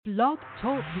Blog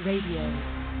Talk Radio.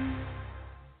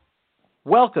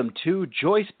 Welcome to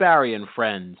Joyce Barry and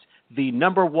Friends, the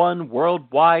 #1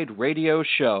 worldwide radio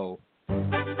show. The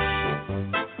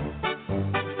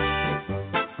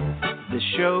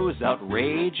show's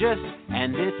outrageous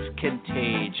and it's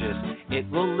contagious. It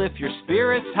will lift your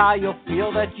spirits high, you'll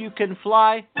feel that you can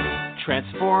fly.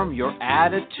 Transform your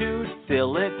attitude,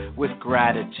 fill it with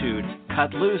gratitude.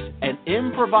 Cut loose and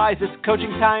improvise. It's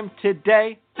coaching time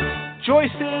today.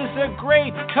 Joyce is a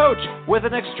great coach with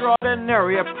an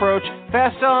extraordinary approach.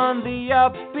 Fast on the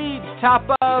upbeat, top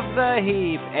of the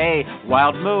heap. A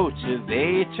wild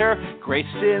motivator, great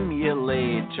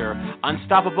stimulator.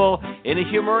 Unstoppable in a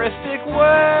humoristic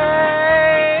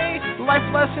way.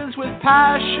 Life lessons with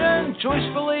passion,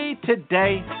 joyfully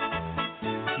today.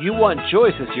 You want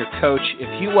Joyce as your coach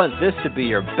if you want this to be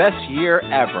your best year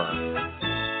ever.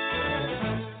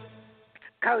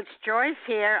 Coach Joyce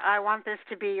here. I want this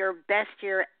to be your best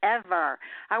year ever.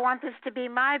 I want this to be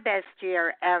my best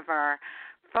year ever.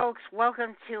 Folks,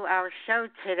 welcome to our show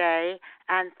today,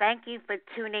 and thank you for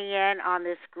tuning in on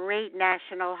this great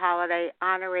national holiday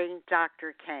honoring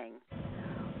Dr. King.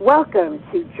 Welcome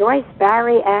to Joyce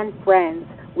Barry and Friends.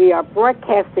 We are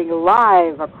broadcasting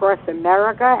live across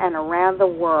America and around the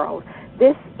world.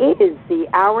 This is the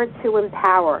Hour to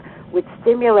Empower, with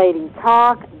stimulating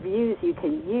talk, views you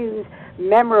can use,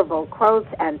 memorable quotes,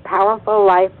 and powerful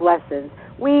life lessons.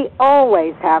 We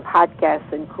always have hot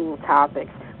guests and cool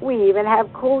topics. We even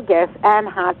have cool guests and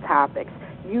hot topics.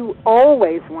 You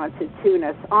always want to tune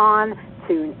us on,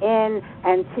 tune in,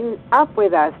 and tune up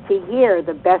with us to hear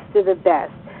the best of the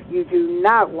best. You do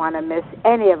not want to miss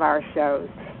any of our shows.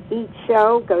 Each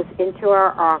show goes into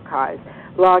our archives.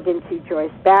 Log into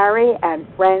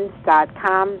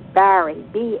JoyceBarryandFriends.com, Barry,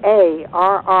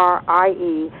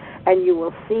 B-A-R-R-I-E, and you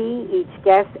will see each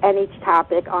guest and each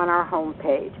topic on our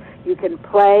homepage. You can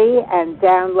play and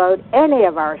download any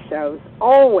of our shows,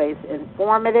 always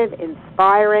informative,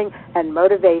 inspiring, and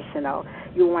motivational.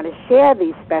 You want to share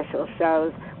these special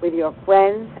shows with your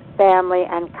friends, family,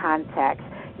 and contacts.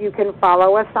 You can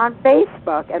follow us on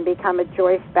Facebook and become a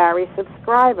Joyce Barry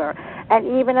subscriber, and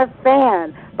even a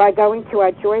fan by going to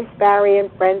our Joyce Barry and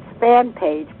Friends fan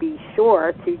page. Be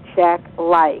sure to check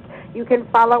like. You can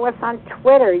follow us on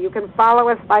Twitter. You can follow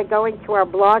us by going to our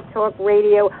Blog Talk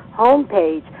Radio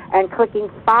homepage and clicking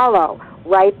follow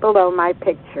right below my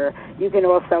picture. You can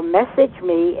also message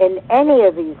me in any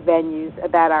of these venues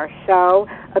about our show,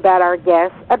 about our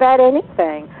guests, about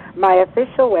anything. My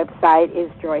official website is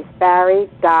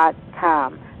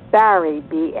joycebarry.com. Barry,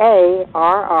 B-A-R-R-I-E.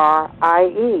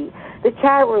 The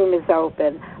chat room is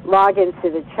open. Log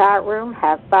into the chat room,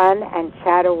 have fun, and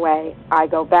chat away. I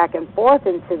go back and forth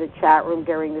into the chat room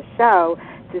during the show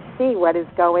to see what is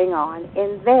going on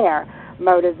in there.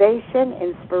 Motivation,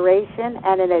 inspiration,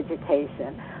 and an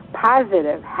education.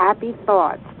 Positive, happy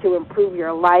thoughts to improve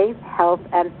your life, health,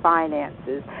 and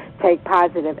finances. Take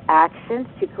positive actions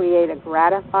to create a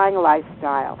gratifying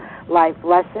lifestyle. Life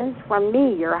lessons from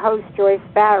me, your host, Joyce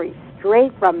Barry,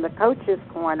 straight from the Coach's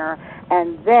Corner,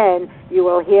 and then you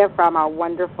will hear from our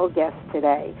wonderful guest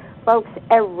today. Folks,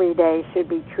 every day should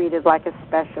be treated like a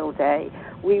special day.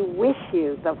 We wish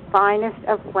you the finest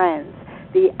of friends,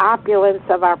 the opulence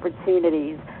of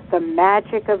opportunities, the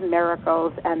magic of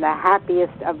miracles, and the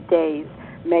happiest of days.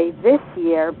 May this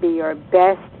year be your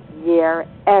best year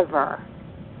ever.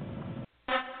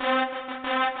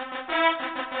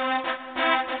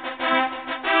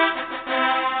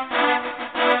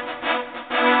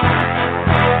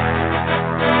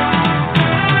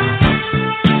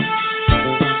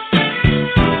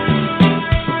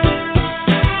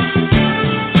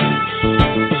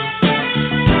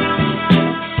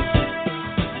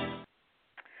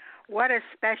 What a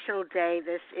special day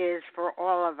this is for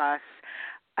all of us.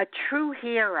 A true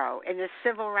hero in the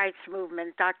civil rights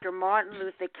movement, Dr. Martin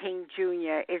Luther King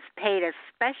Jr., is paid a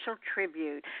special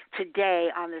tribute today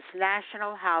on this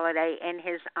national holiday in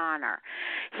his honor.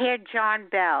 Hear John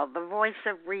Bell, the voice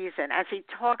of reason, as he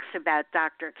talks about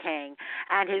Dr. King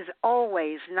and his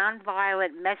always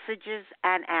nonviolent messages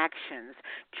and actions.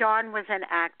 John was an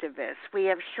activist. We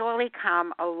have surely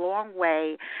come a long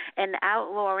way in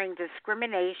outlawing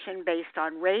discrimination based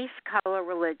on race, color,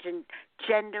 religion,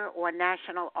 gender, or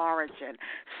national origin.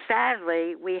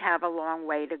 Sadly, we have a long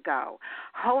way to go.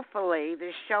 Hopefully,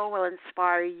 this show will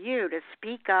inspire you to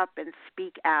speak up and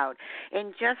speak out.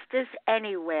 Injustice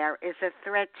anywhere is a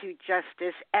threat to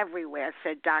justice everywhere,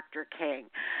 said Dr.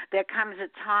 King. There comes a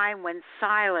time when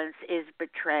silence is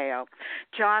betrayal.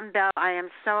 John Bell, I am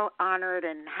so honored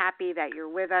and happy that you're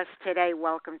with us today.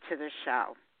 Welcome to the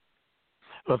show.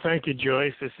 Well, thank you,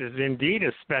 Joyce. This is indeed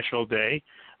a special day.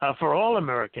 for all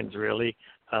Americans, really.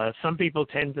 Some people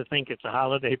tend to think it's a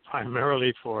holiday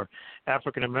primarily for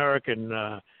African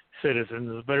American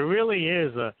citizens, but it really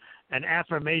is an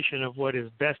affirmation of what is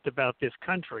best about this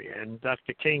country. And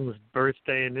Dr. King's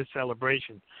birthday and this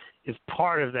celebration is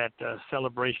part of that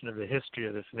celebration of the history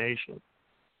of this nation.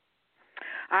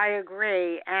 I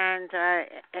agree. And,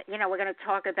 we're going to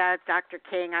talk about Dr.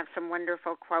 King. I have some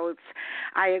wonderful quotes.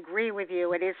 I agree with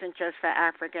you. It isn't just for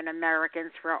African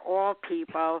Americans, for all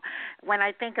people. When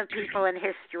I think of people in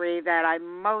history that I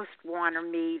most want to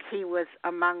meet, he was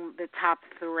among the top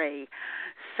 3.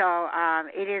 So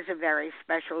it is a very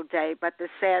special day. But the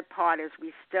sad part is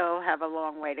we still have a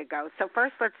long way to go. So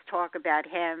first let's talk about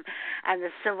him and the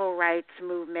civil rights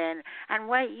movement and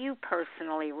what you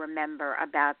personally remember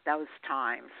about those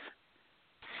times.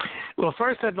 Well,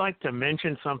 first I'd like to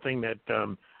mention something that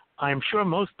I'm sure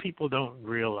most people don't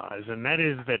realize, and that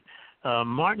is that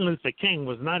Martin Luther King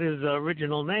was not his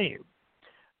original name.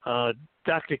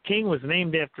 Dr. King was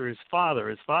named after his father.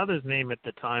 His father's name at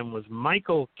the time was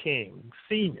Michael King,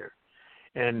 Sr.,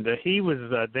 and he was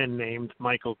then named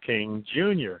Michael King,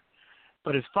 Jr.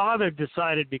 But his father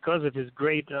decided, because of his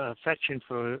great affection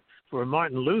for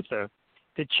Martin Luther,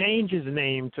 to change his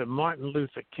name to Martin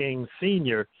Luther King,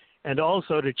 Sr., and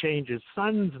also to change his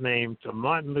son's name to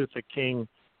Martin Luther King,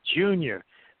 Jr.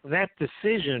 That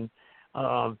decision,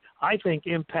 I think,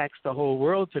 impacts the whole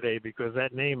world today, because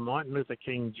that name, Martin Luther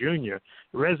King, Jr.,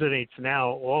 resonates now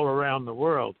all around the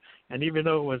world. And even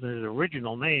though it wasn't his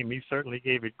original name, he certainly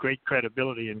gave it great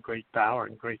credibility and great power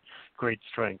and great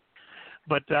strength.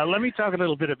 But let me talk a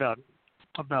little bit about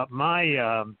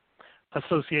my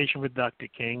association with Dr.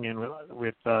 King and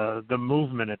with the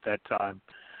movement at that time.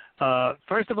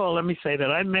 First of all, let me say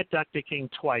that I met Dr. King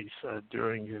twice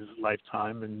during his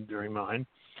lifetime and during mine,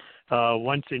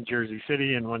 once in Jersey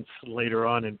City and once later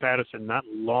on in Patterson, not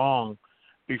long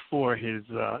before his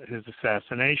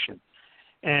assassination.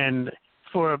 And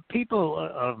for people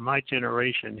of my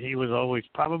generation, he was always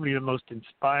probably the most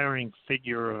inspiring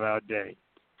figure of our day.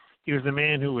 He was a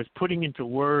man who was putting into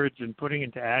words and putting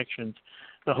into actions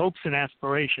the hopes and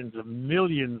aspirations of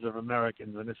millions of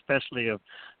Americans, and especially of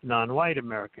non-white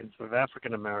Americans, of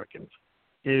African Americans.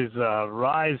 His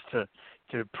rise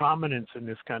to prominence in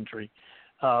this country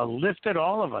lifted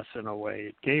all of us in a way.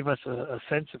 It gave us a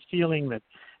sense of feeling that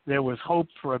there was hope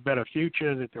for a better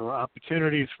future, that there were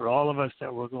opportunities for all of us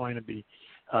that were going to be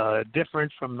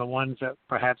different from the ones that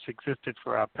perhaps existed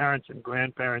for our parents and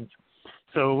grandparents.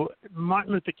 So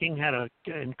Martin Luther King had an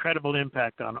incredible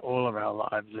impact on all of our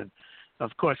lives, and of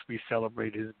course, we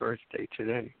celebrate his birthday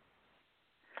today.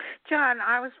 John,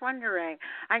 I was wondering,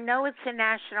 I know it's a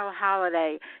national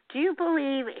holiday. Do you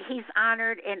believe he's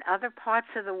honored in other parts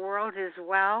of the world as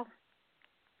well?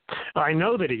 I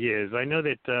know that he is. I know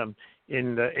that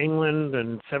in England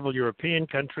and several European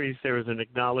countries, there is an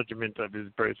acknowledgement of his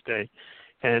birthday,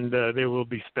 and there will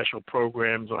be special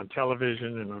programs on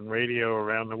television and on radio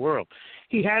around the world.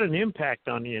 He had an impact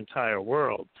on the entire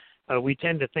world. We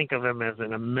tend to think of him as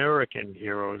an American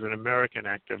hero, as an American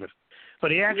activist.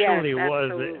 But he actually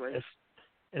was,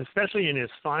 especially in his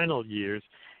final years,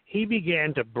 he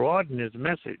began to broaden his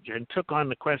message and took on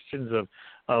the questions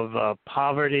of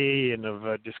poverty and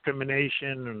of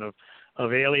discrimination and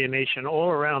of alienation all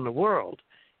around the world.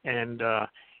 And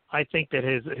I think that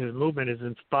his movement has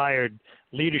inspired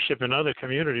leadership in other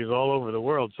communities all over the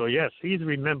world. So, yes, he's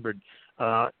remembered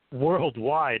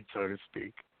worldwide, so to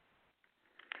speak.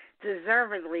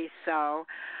 Deservedly so.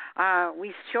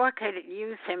 We sure could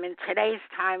use him in today's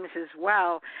times as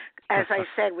well. As I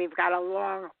said, we've got a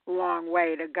long, long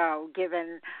way to go,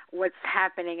 given what's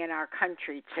happening in our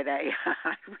country today.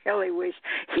 I really wish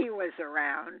he was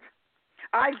around.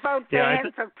 I'd vote for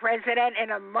him for president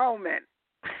in a moment.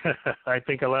 I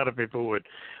think a lot of people would.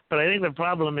 But I think the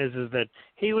problem is that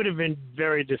he would have been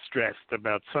very distressed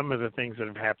about some of the things that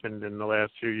have happened in the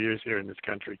last few years here in this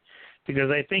country.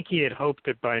 Because I think he had hoped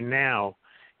that by now,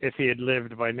 if he had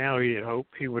lived, by now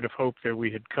he would have hoped that we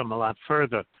had come a lot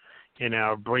further in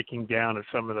our breaking down of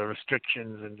some of the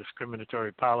restrictions and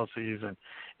discriminatory policies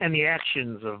and the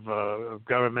actions of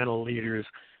governmental leaders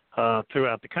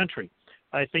throughout the country.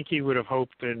 I think he would have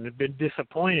hoped and been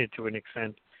disappointed to an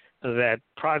extent that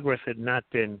progress had not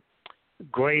been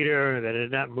greater, that it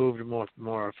had not moved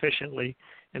more efficiently,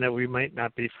 and that we might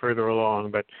not be further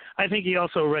along. But I think he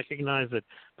also recognized that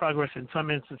progress in some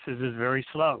instances is very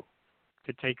slow.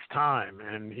 It takes time,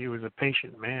 and he was a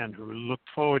patient man who looked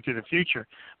forward to the future,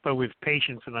 but with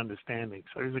patience and understanding.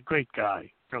 So he was a great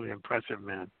guy, really impressive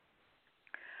man.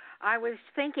 I was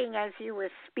thinking as you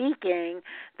were speaking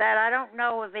that I don't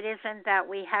know if it isn't that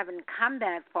we haven't come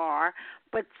that far,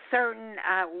 But certain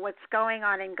what's going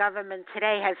on in government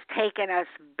today has taken us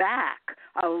back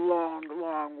a long,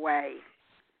 long way.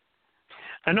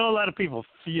 I know a lot of people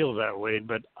feel that way,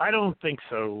 but I don't think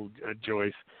so,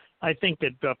 Joyce. I think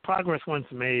that progress once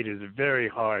made is very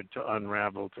hard to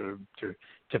unravel, to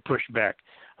push back.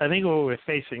 I think what we're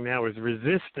facing now is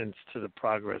resistance to the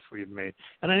progress we've made.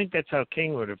 And I think that's how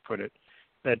King would have put it,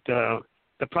 that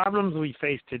the problems we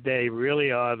face today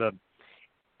really are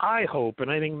I hope,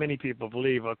 and I think many people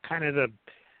believe, are kind of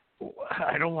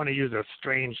I don't want to use a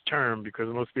strange term because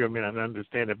most people may not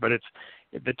understand it, but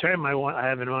the term I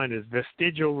have in mind is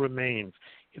vestigial remains.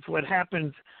 It's what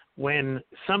happens when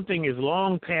something is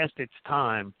long past its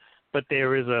time, but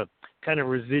there is a kind of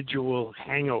residual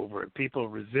hangover. People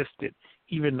resist it,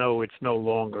 even though it's no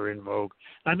longer in vogue.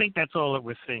 I think that's all that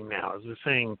we're seeing now, is we're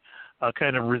seeing a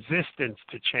kind of resistance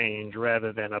to change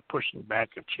rather than a pushing back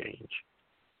of change.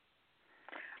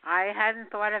 I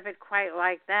hadn't thought of it quite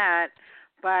like that,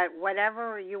 but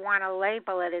whatever you want to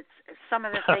label it, it's some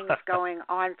of the things going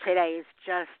on today is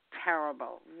just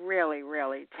terrible, really,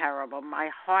 really terrible.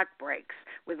 My heart breaks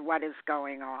with what is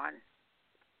going on.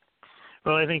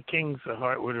 Well, I think King's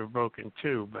heart would have broken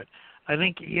too, but I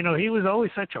think, he was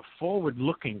always such a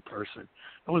forward-looking person.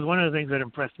 That was one of the things that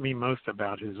impressed me most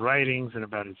about his writings and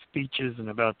about his speeches and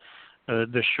about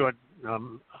the short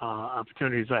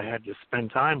opportunities I had to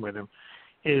spend time with him.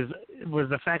 Was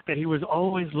the fact that he was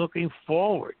always looking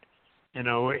forward.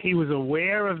 He was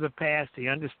aware of the past. He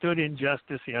understood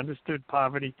injustice. He understood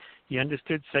poverty. He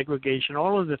understood segregation,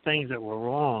 all of the things that were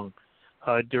wrong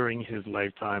during his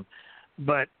lifetime.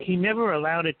 But he never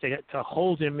allowed it to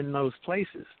hold him in those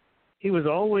places. He was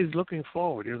always looking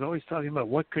forward. He was always talking about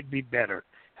what could be better,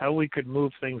 how we could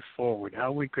move things forward,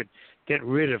 how we could get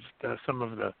rid of some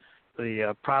of the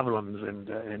problems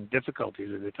and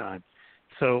difficulties of the time.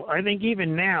 So I think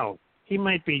even now he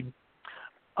might be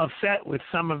upset with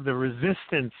some of the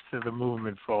resistance to the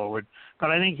movement forward, but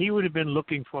I think he would have been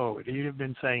looking forward. He would have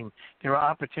been saying there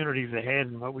are opportunities ahead,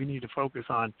 and what we need to focus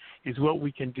on is what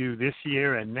we can do this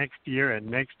year and next year and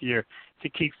next year to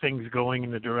keep things going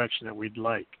in the direction that we'd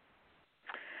like.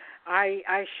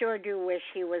 I sure do wish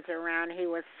he was around. He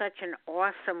was such an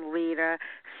awesome leader,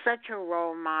 such a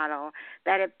role model,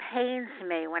 that it pains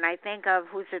me when I think of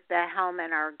who's at the helm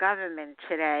in our government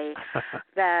today,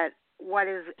 that what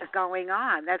is going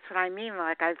on. That's what I mean.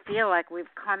 Like, I feel like we've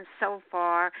come so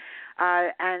far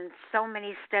and so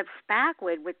many steps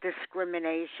backward with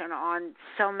discrimination on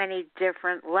so many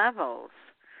different levels.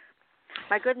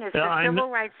 My goodness, the Civil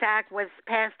Rights Act was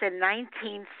passed in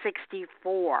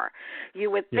 1964.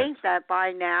 You would think that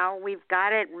by now we've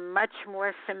got it much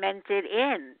more cemented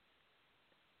in.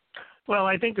 Well,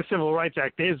 I think the Civil Rights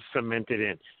Act is cemented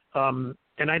in.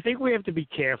 And I think we have to be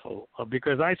careful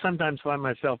because I sometimes find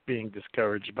myself being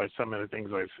discouraged by some of the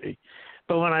things I see.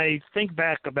 But when I think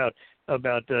back about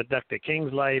Dr.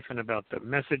 King's life and about the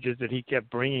messages that he kept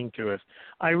bringing to us,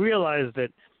 I realize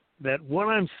that what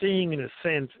I'm seeing, in a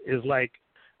sense, is like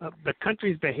the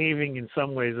country's behaving in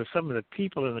some ways, or some of the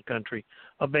people in the country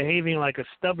are behaving like a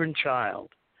stubborn child.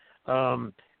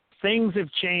 Things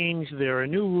have changed. There are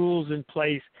new rules in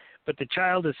place, but the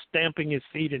child is stamping his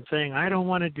feet and saying, I don't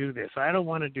want to do this. I don't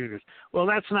want to do this. Well,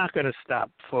 that's not going to stop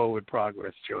forward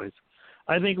progress, Joyce.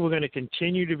 I think we're going to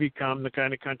continue to become the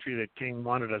kind of country that King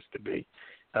wanted us to be,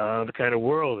 the kind of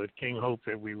world that King hoped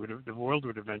that the world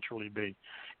would eventually be.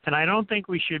 And I don't think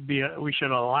we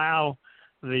should allow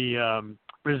the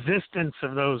resistance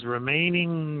of those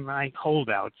remaining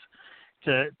holdouts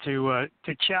to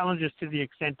challenge us to the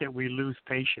extent that we lose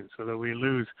patience or that we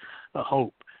lose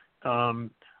hope.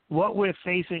 What we're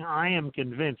facing, I am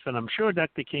convinced, and I'm sure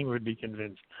Dr. King would be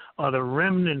convinced, are the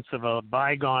remnants of a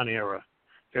bygone era.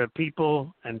 There are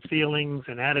people and feelings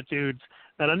and attitudes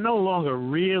that are no longer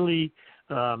really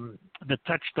the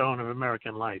touchstone of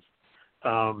American life.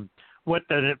 What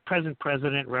the present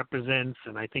president represents,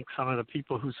 and I think some of the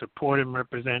people who support him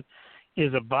represent,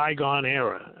 is a bygone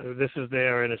era. This is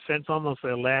in a sense, almost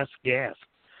their last gasp.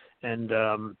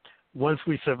 And once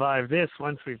we survive this,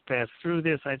 once we've passed through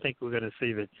this, I think we're going to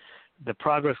see that the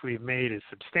progress we've made is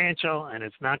substantial, and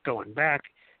it's not going back.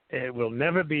 It will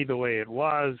never be the way it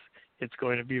was. It's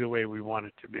going to be the way we want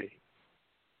it to be.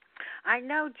 I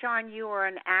know, John, you were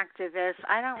an activist.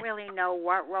 I don't really know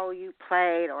what role you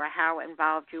played or how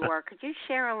involved you were. Could you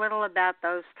share a little about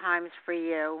those times for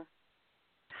you?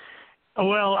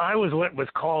 Well, I was what was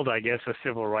called, I guess, a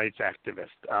civil rights activist.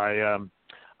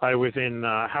 I was in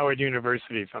Howard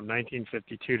University from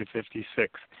 1952 to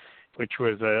 56, which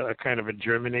was a kind of a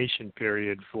germination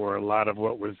period for a lot of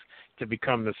what was to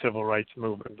become the civil rights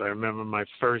movement. I remember my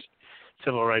first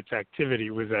civil rights activity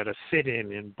was at a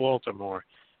sit-in in Baltimore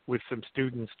with some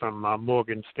students from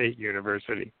Morgan State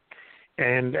University.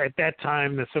 And at that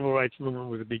time, the civil rights movement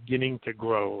was beginning to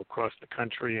grow across the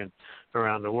country and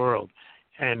around the world.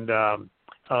 And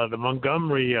the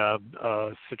Montgomery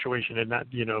situation, and that,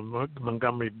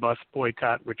 Montgomery bus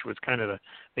boycott, which was kind of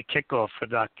the kickoff for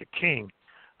Dr. King,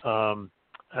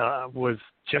 was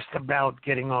just about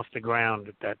getting off the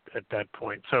ground at that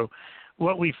point. So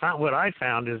what I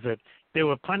found is that there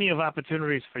were plenty of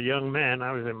opportunities for young men.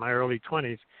 I was in my early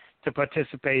 20s to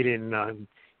participate in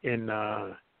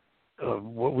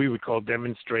what we would call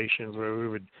demonstrations, where we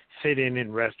would sit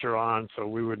in restaurants, or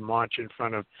we would march in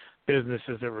front of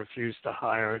businesses that refused to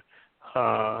hire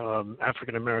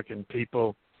African American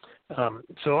people.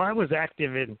 So I was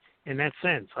active in that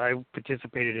sense. I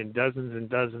participated in dozens and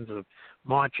dozens of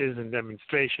marches and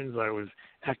demonstrations. I was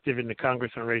active in the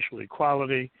Congress on Racial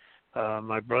Equality.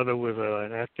 My brother was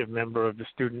an active member of the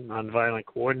Student Nonviolent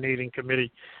Coordinating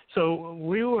Committee. So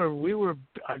we were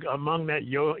among that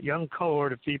young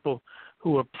cohort of people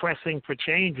who were pressing for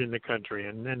change in the country.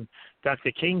 And then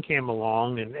Dr. King came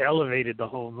along and elevated the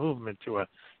whole movement to a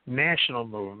national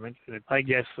movement. And I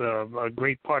guess a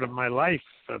great part of my life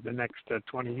for the next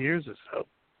 20 years or so.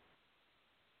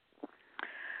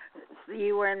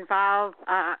 You were involved.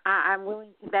 I'm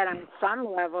willing to bet on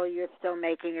some level you're still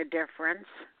making a difference.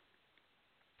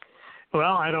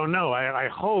 Well, I don't know. I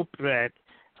hope that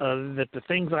the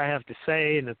things I have to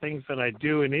say and the things that I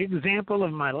do, and the example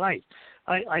of my life,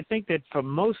 I think that for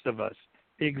most of us,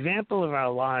 the example of our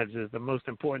lives is the most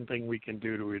important thing we can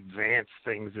do to advance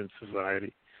things in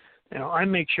society. I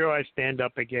make sure I stand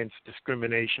up against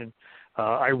discrimination.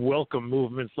 I welcome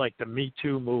movements like the Me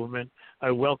Too movement.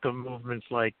 I welcome movements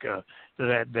like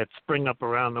that spring up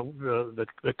around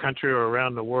the country or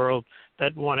around the world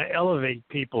that want to elevate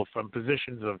people from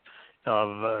positions of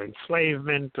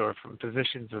enslavement or from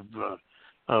positions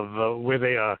of where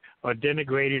they are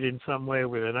denigrated in some way,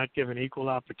 where they're not given equal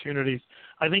opportunities.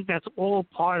 I think that's all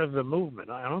part of the movement.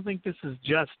 I don't think this is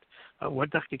just what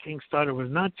Dr. King started was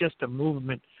not just a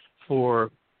movement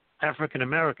for African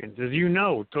Americans. As you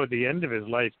know, toward the end of his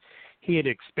life, he had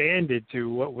expanded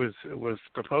to what was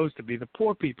proposed to be the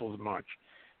Poor People's March.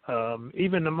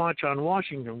 Even the March on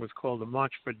Washington was called the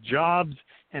March for Jobs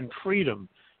and Freedom.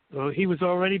 He was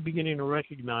already beginning to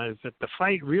recognize that the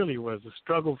fight really was a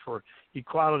struggle for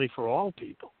equality for all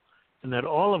people, and that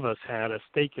all of us had a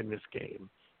stake in this game,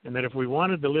 and that if we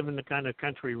wanted to live in the kind of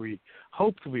country we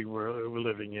hoped we were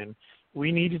living in,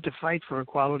 we needed to fight for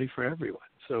equality for everyone.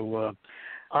 So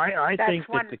I think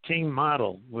that the King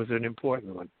model was an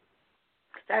important one.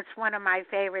 That's one of my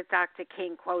favorite Dr.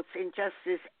 King quotes.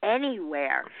 Injustice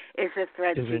anywhere is a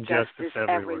threat to justice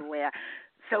everywhere.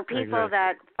 So people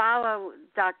that follow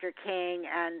Dr. King,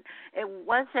 and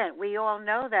we all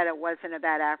know that it wasn't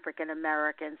about African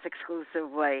Americans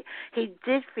exclusively. He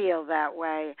did feel that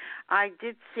way. I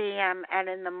did see him, and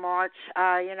in the march,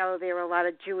 there were a lot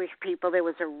of Jewish people. There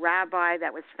was a rabbi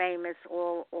that was famous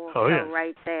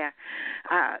right there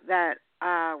that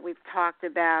we've talked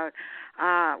about.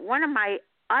 One of my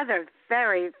other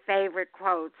very favorite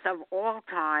quotes of all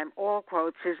time, all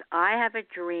quotes, is, "I have a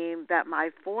dream that my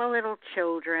 4 little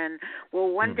children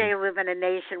will one day live in a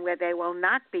nation where they will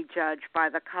not be judged by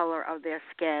the color of their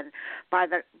skin, but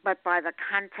by the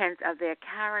content of their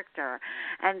character."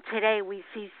 And today we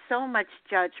see so much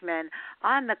judgment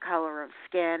on the color of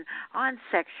skin, on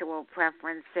sexual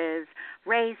preferences,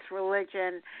 race,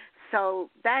 religion. So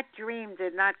that dream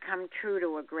did not come true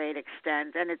to a great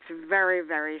extent, and it's very,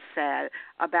 very sad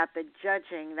about the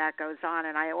judging that goes on.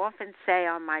 And I often say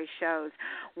on my shows,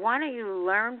 why don't you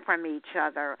learn from each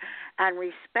other and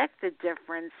respect the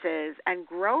differences and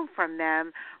grow from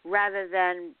them rather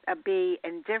than be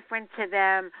indifferent to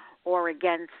them or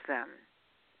against them?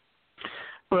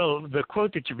 Well, the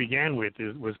quote that you began with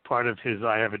was part of his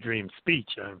I Have a Dream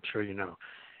speech, I'm sure you know.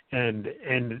 And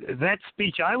that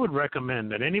speech, I would recommend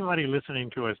that anybody listening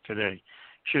to us today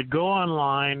should go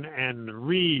online and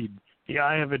read the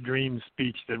I Have a Dream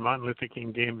speech that Martin Luther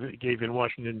King gave in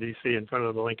Washington, D.C. in front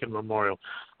of the Lincoln Memorial.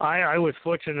 I was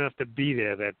fortunate enough to be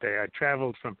there that day. I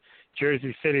traveled from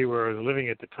Jersey City, where I was living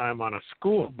at the time, on a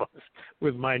school bus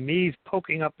with my knees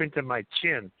poking up into my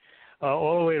chin,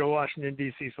 all the way to Washington,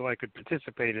 D.C., so I could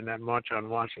participate in that March on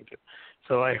Washington.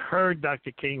 So I heard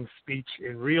Dr. King's speech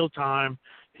in real time,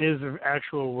 his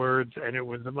actual words, and it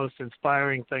was the most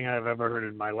inspiring thing I've ever heard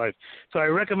in my life. So I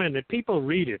recommend that people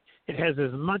read it. It has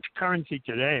as much currency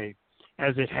today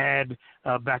as it had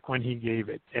back when he gave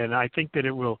it, and I think that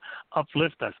it will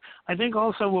uplift us. I think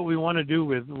also what we want to do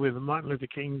with Martin Luther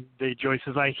King Day, Joyce,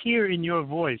 is I hear in your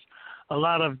voice a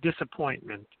lot of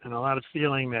disappointment and a lot of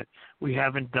feeling that we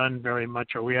haven't done very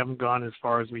much or we haven't gone as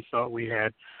far as we thought we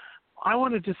had. I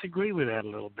want to disagree with that a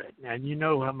little bit. And you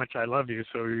know how much I love you,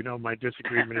 so you know my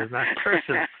disagreement is not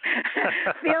personal.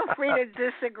 Feel free to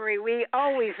disagree. We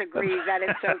always agree that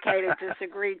it's okay to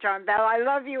disagree, John Bell. I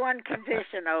love you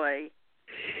unconditionally.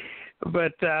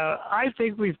 But I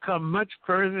think we've come much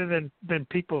further than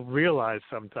people realize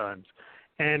sometimes.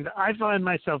 And I find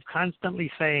myself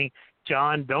constantly saying,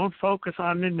 John, don't focus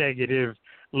on the negative.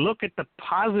 Look at the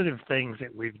positive things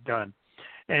that we've done.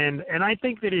 And I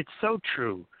think that it's so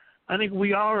true. I think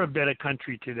we are a better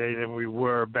country today than we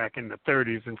were back in the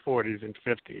 30s and 40s and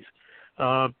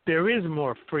 50s. There is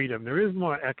more freedom. There is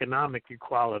more economic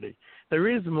equality. There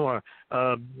is more,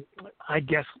 I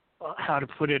guess, how to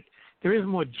put it, there is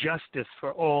more justice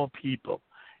for all people.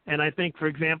 And I think, for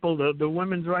example, the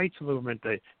women's rights movement,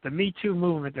 the Me Too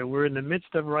movement that we're in the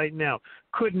midst of right now,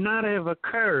 could not have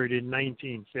occurred in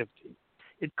 1950.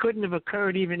 It couldn't have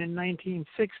occurred even in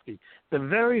 1960. The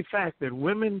very fact that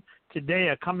women today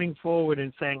are coming forward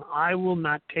and saying, I will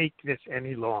not take this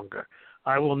any longer.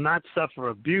 I will not suffer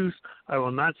abuse. I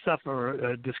will not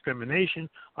suffer discrimination.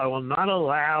 I will not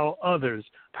allow others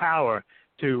power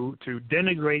to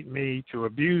denigrate me, to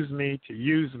abuse me, to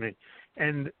use me.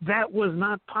 And that was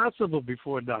not possible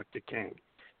before Dr. King.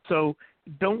 So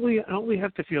don't we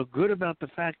have to feel good about the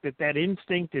fact that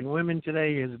instinct in women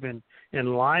today has been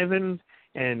enlivened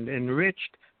and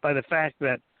enriched by the fact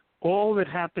that all that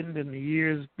happened in the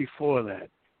years before that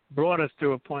brought us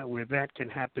to a point where that can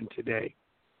happen today.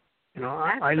 You know,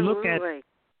 I look at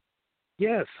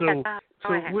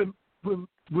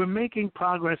we're making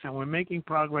progress,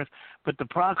 but the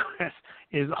progress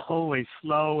is always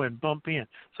slow and bumpy, and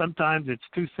sometimes it's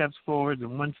 2 steps forward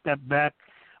and 1 step back.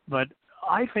 But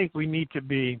I think we need to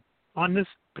be, on this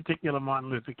particular Martin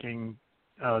Luther King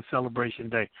celebration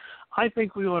day, I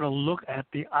think we ought to look at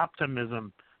the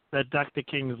optimism that Dr.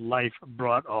 King's life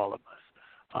brought all of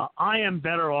us. I am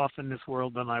better off in this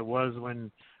world than I was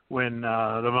when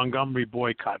the Montgomery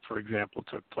boycott, for example,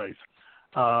 took place.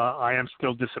 I am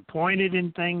still disappointed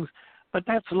in things, but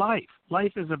that's life.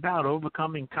 Life is about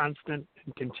overcoming constant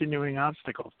and continuing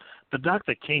obstacles. But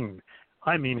Dr. King,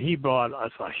 I mean, he brought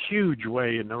us a huge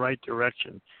way in the right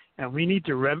direction, and we need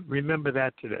to remember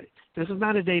that today. This is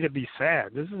not a day to be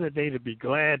sad. This is a day to be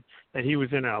glad that he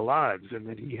was in our lives and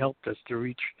that he helped us to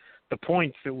reach the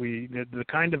points that the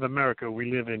kind of America we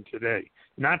live in today.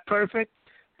 Not perfect,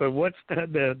 but what's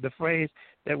the phrase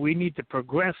that we need to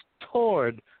progress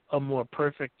toward a more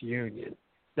perfect union.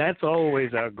 That's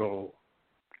always our goal.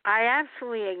 I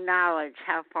absolutely acknowledge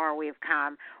how far we've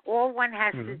come. All one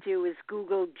has to do is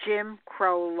Google Jim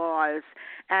Crow laws,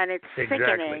 and it's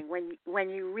sickening when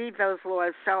you read those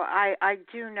laws. So I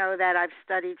do know that. I've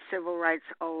studied civil rights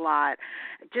a lot.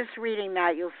 Just reading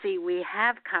that, you'll see we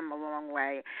have come a long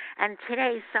way. And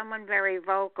today, someone very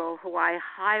vocal who I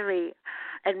highly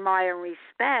admire and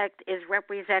respect is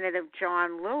Representative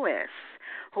John Lewis,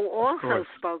 who also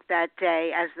spoke that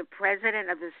day as the president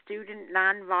of the Student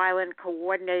Nonviolent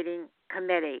Coordinating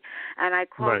Committee. And I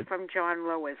quote from John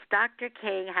Lewis, Dr.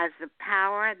 King has the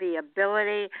power, the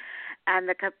ability, and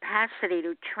the capacity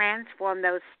to transform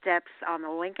those steps on the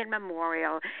Lincoln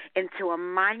Memorial into a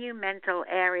monumental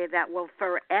area that will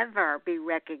forever be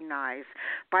recognized.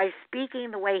 By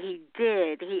speaking the way he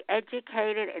did, he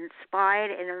educated, inspired,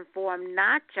 and informed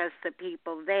not just the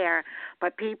people there,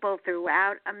 but people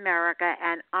throughout America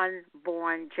and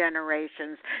unborn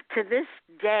generations. To this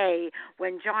day,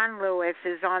 when John Lewis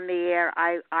is on the air,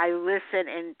 I listen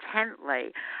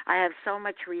intently. I have so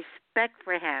much respect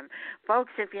for him.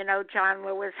 Folks, if you know John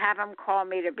Lewis, have him call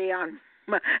me to be on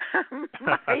my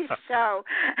show.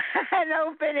 An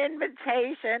open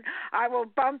invitation. I will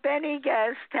bump any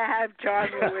guest to have John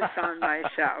Lewis on my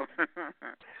show.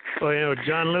 Well, you know,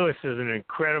 John Lewis is an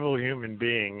incredible human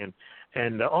being,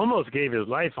 and almost gave his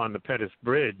life on the Pettus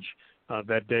Bridge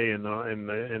that day in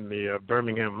the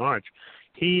Birmingham March.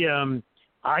 He,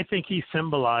 I think, he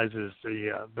symbolizes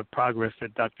the progress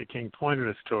that Dr. King pointed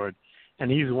us toward. And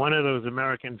he's one of those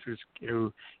Americans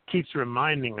who keeps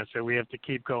reminding us that we have to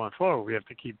keep going forward. We have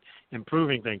to keep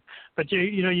improving things. But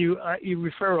you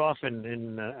refer often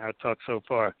in our talk so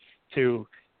far to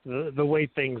the way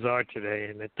things are today,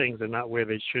 and that things are not where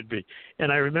they should be.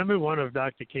 And I remember one of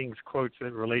Dr. King's quotes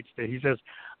that relates to. He says,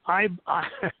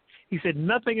 he said,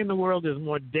 nothing in the world is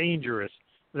more dangerous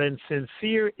than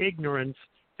sincere ignorance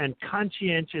and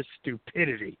conscientious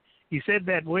stupidity. He said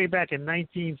that way back in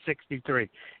 1963.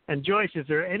 And Joyce, is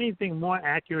there anything more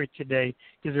accurate today?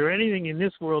 Is there anything in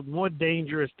this world more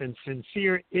dangerous than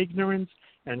sincere ignorance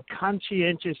and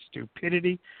conscientious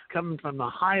stupidity coming from the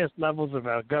highest levels of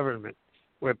our government,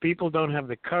 where people don't have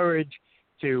the courage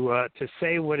to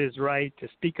say what is right, to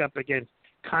speak up against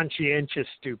conscientious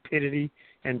stupidity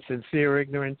and sincere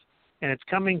ignorance. And it's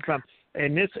coming from,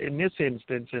 in this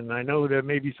instance, and I know there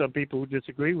may be some people who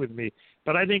disagree with me,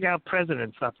 but I think our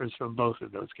president suffers from both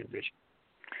of those conditions.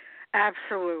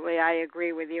 Absolutely, I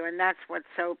agree with you, and that's what's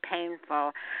so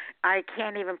painful. I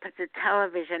can't even put the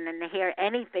television and hear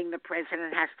anything the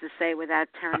president has to say without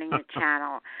turning the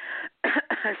channel.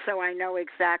 So I know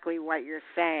exactly what you're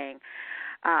saying.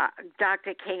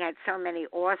 Dr. King had so many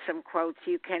awesome quotes.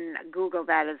 You can Google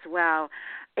that as well.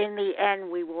 In the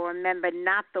end, we will remember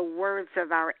not the words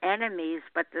of our enemies,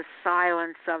 but the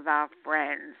silence of our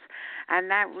friends.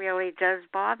 And that really does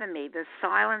bother me, the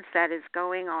silence that is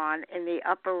going on in the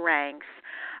upper ranks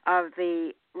of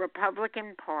the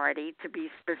Republican Party. To be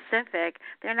specific,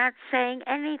 they're not saying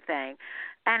anything.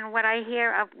 And what I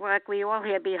hear of, like we all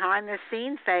hear behind the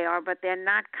scenes, they are, but they're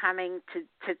not coming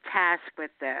to task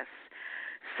with this.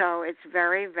 So it's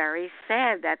very, very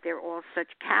sad that they're all such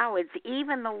cowards.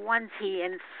 Even the ones he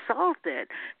insulted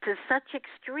to such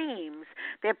extremes,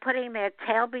 they're putting their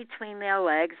tail between their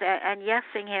legs and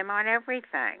yesing him on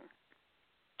everything.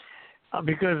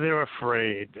 Because they're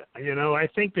afraid. You know, I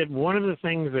think that one of the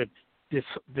things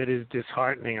that is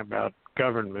disheartening about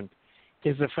government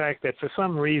is the fact that for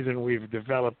some reason we've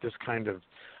developed this kind of,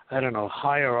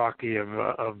 hierarchy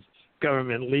of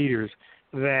government leaders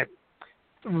that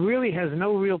really has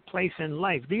no real place in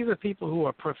life. These are people who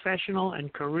are professional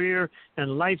and career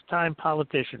and lifetime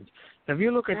politicians. Now, if you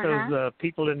look at those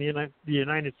people in the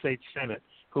United States Senate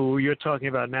who you're talking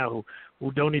about now,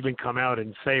 who don't even come out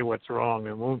and say what's wrong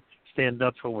and won't stand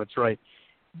up for what's right,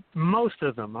 most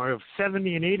of them are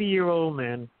 70 and 80-year-old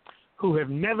men who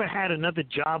have never had another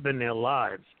job in their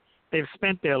lives. They've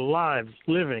spent their lives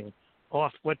living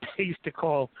off what they used to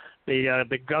call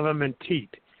the government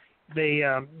teat. They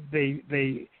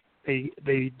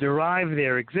derive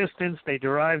their existence, they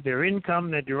derive their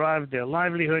income, they derive their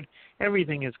livelihood.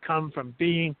 Everything has come from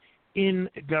being in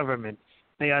government.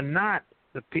 They are not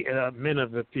the men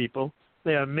of the people.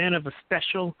 They are men of a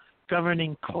special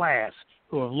governing class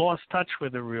who have lost touch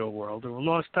with the real world, who have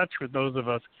lost touch with those of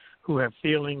us who have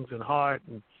feelings and heart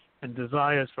and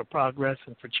desires for progress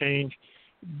and for change.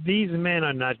 These men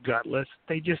are not gutless.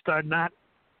 They just are not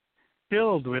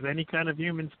filled with any kind of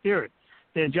human spirit.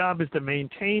 Their job is to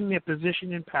maintain their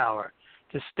position in power,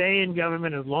 to stay in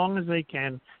government as long as they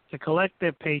can, to collect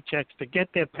their paychecks, to get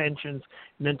their pensions,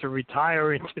 and then to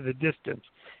retire into the distance.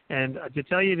 And to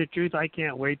tell you the truth, I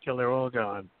can't wait till they're all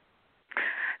gone.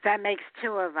 That makes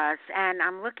two of us. And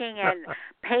I'm looking at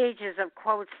pages of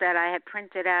quotes that I had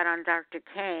printed out on Dr.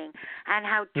 King and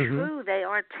how true they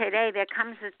are today. There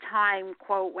comes a time,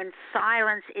 quote, when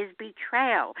silence is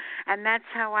betrayal. And that's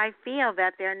how I feel,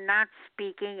 that they're not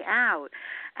speaking out.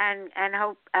 And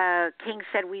Hope King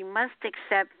said we must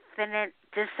accept finite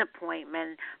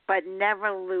disappointment, but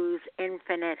never lose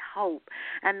infinite hope.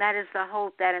 And that is the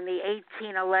hope that in the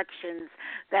 18 elections,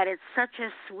 that it's such a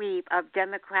sweep of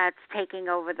Democrats taking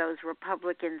over those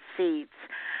Republican seats.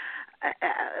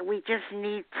 We just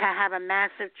need to have a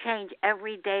massive change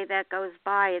every day that goes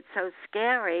by. It's so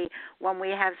scary when we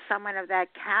have someone of that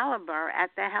caliber at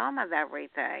the helm of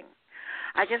everything.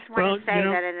 I just want to say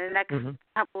that in the next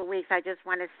couple of weeks, I just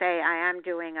want to say I am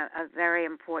doing a very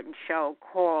important show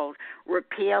called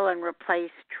Repeal and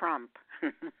Replace Trump.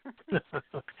 But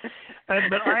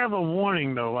I have a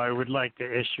warning, though, I would like to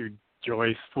issue,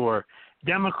 Joyce, for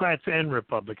Democrats and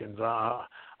Republicans.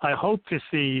 I hope to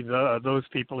see those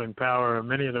people in power,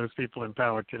 many of those people in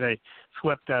power today,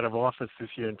 swept out of office this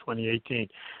year in 2018.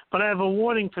 But I have a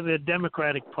warning for the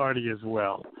Democratic Party as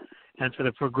well, and for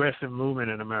the progressive movement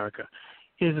in America,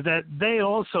 is that they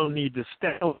also need to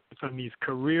step away from these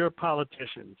career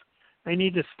politicians. They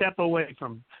need to step away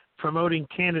from promoting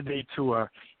candidates who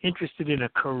are interested in a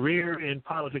career in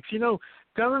politics. You know,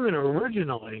 government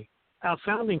originally, our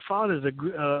founding fathers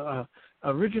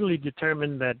originally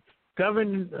determined that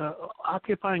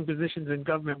occupying positions in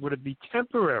government would be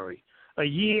temporary. A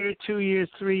year, 2 years,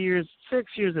 3 years,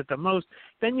 6 years at the most.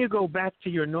 Then you go back to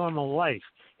your normal life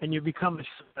and you become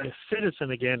a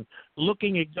citizen again,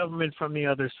 looking at government from the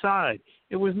other side.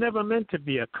 It was never meant to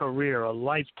be a career, a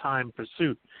lifetime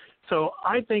pursuit. So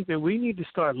I think that we need to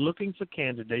start looking for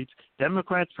candidates,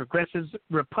 Democrats, progressives,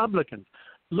 Republicans,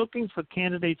 looking for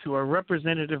candidates who are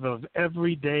representative of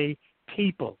everyday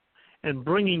people and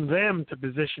bringing them to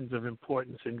positions of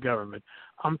importance in government.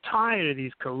 I'm tired of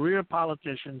these career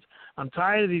politicians. I'm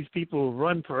tired of these people who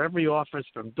run for every office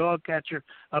from dog catcher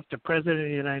up to President of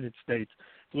the United States.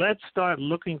 Let's start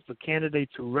looking for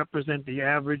candidates who represent the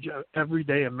average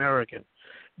everyday American.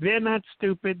 They're not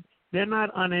stupid. They're not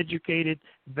uneducated.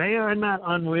 They are not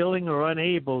unwilling or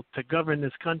unable to govern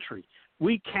this country.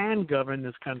 We can govern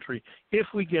this country if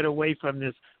we get away from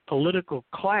this political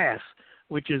class,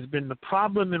 which has been the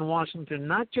problem in Washington,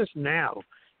 not just now.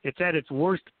 It's at its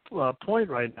worst point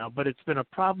right now, but it's been a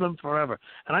problem forever.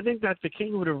 And I think Dr.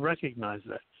 King would have recognized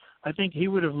that. I think he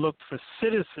would have looked for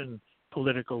citizen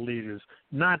political leaders,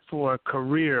 not for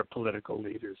career political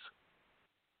leaders.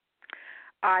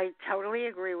 I totally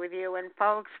agree with you. And,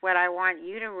 folks, what I want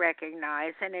you to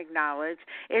recognize and acknowledge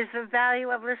is the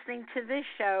value of listening to this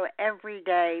show every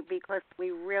day, because we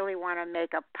really want to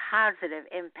make a positive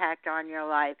impact on your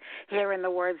life. Here, in the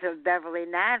words of Beverly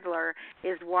Nadler,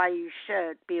 is why you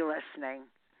should be listening.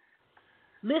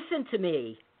 Listen to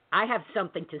me. I have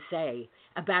something to say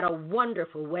about a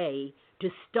wonderful way to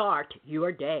start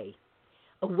your day,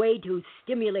 a way to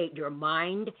stimulate your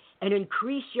mind and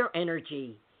increase your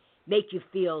energy. Make you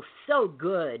feel so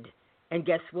good. And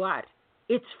guess what?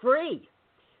 It's free.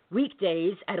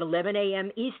 Weekdays at 11 a.m.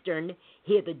 Eastern,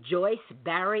 hear the Joyce,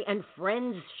 Barry, and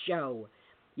Friends show.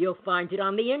 You'll find it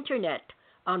on the Internet,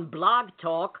 on Blog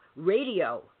Talk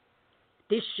Radio.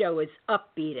 This show is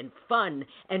upbeat and fun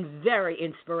and very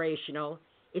inspirational.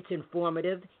 It's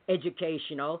informative,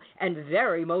 educational, and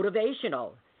very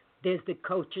motivational. There's the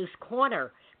Coach's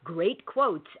Corner, great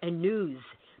quotes and news.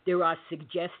 There are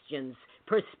suggestions,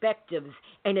 perspectives,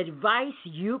 and advice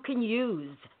you can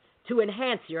use to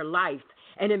enhance your life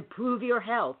and improve your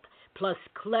health, plus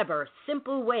clever,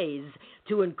 simple ways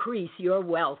to increase your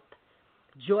wealth.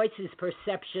 Joyce's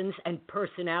perceptions and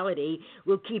personality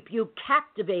will keep you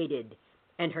captivated,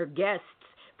 and her guests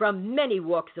from many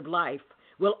walks of life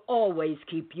will always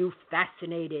keep you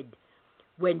fascinated.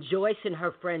 When Joyce and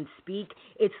her friends speak,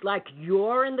 it's like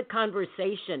you're in the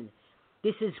conversation.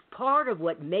 This is part of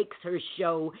what makes her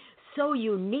show so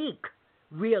unique,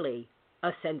 really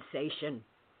a sensation.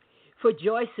 For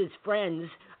Joyce's friends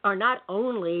are not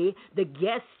only the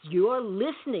guests you're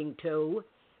listening to,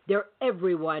 they're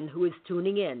everyone who is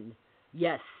tuning in.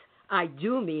 Yes, I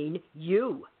do mean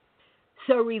you.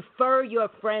 So refer your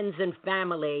friends and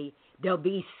family. They'll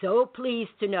be so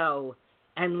pleased to know.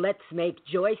 And let's make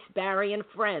Joyce, Barry, and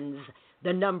Friends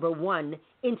the #1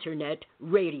 Internet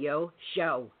radio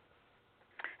show.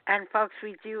 And, folks,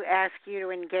 we do ask you to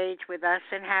engage with us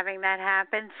in having that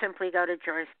happen. Simply go to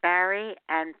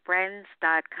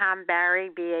JoyceBarryandFriends.com, Barry,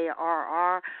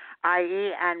 BARRIE,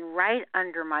 and right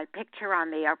under my picture on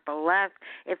the upper left,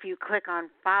 if you click on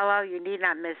follow, you need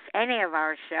not miss any of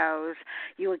our shows.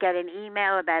 You will get an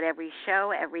email about every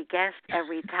show, every guest,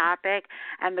 every topic.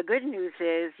 And the good news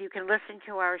is you can listen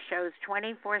to our shows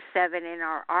 24/7 in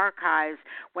our archives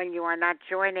when you are not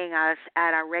joining us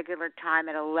at our regular time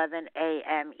at 11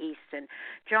 a.m. Eastern.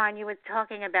 John, you were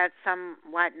talking about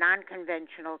somewhat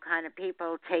non-conventional kind of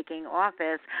people taking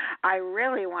office. I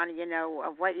really wanted to know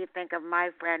of what you think of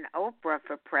my friend Oprah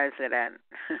for president.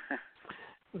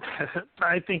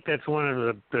 I think that's one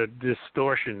of the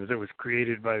distortions that was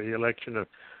created by the election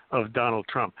of Donald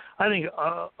Trump. I think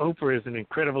Oprah is an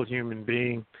incredible human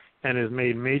being and has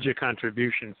made major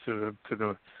contributions to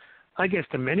the I guess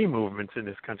to many movements in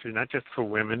this country, not just for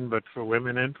women, but for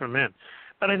women and for men.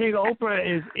 But I think Oprah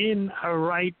is in her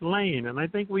right lane, and I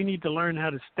think we need to learn how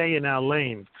to stay in our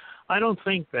lanes. I don't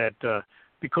think that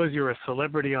because you're a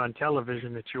celebrity on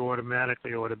television that you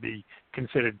automatically ought to be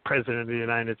considered president of the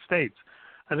United States.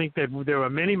 I think that there are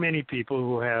many, many people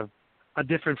who have a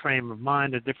different frame of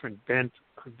mind, a different bent,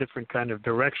 a different kind of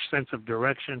sense of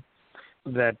direction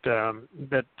that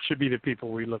should be the people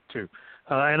we look to.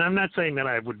 And I'm not saying that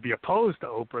I would be opposed to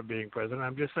Oprah being president.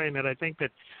 I'm just saying that I think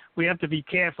that we have to be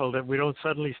careful that we don't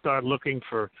suddenly start looking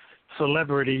for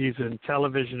celebrities in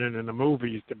television and in the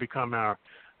movies to become our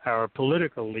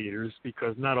political leaders,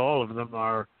 because not all of them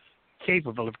are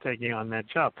capable of taking on that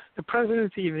job. The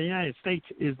presidency of the United States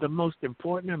is the most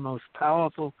important and most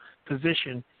powerful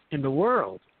position in the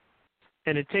world,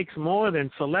 and it takes more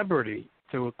than celebrity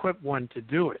to equip one to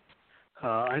do it.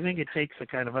 I think it takes a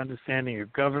kind of understanding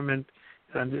of government,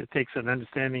 and it takes an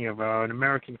understanding of our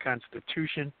American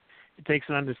Constitution. It takes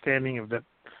an understanding of the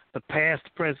past,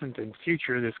 present, and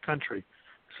future of this country.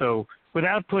 So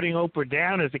without putting Oprah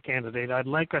down as a candidate, I'd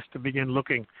like us to begin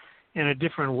looking in a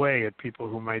different way at people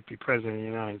who might be president of the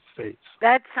United States.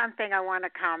 That's something I want to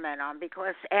comment on,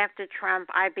 because after Trump,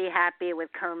 I'd be happy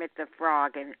with Kermit the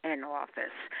Frog in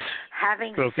office.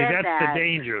 Having so, said that's that, the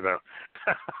danger, though.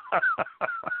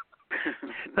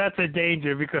 That's a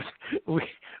danger, because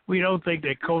we don't think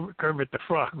that Kermit the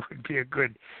Frog would be a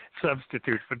good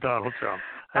substitute for Donald Trump.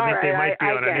 I think they might be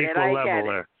on an equal level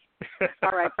there.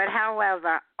 All right, but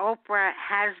however, Oprah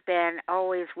has been,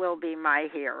 always will be my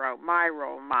hero, my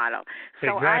role model.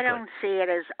 So Exactly. I don't see it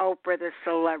as Oprah the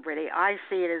celebrity. I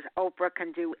see it as Oprah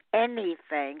can do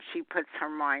anything she puts her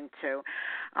mind to.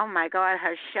 Oh, my God,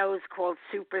 her show's called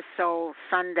Super Soul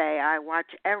Sunday. I watch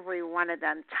every one of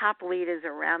them, top leaders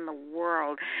around the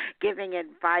world, giving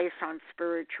advice on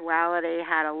spirituality,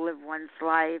 how to live one's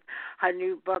life. Her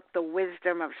new book, The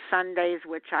Wisdom of Sundays,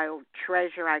 which I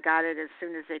treasure. I got it as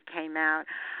soon as it came out.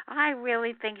 I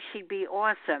really think she'd be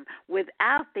awesome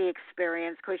without the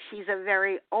experience, because she's a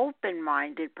very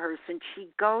open-minded person. She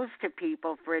goes to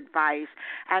people for advice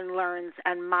and learns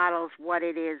and models what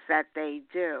it is that they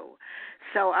do.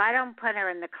 So I don't put her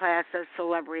in the class of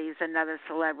celebrities, another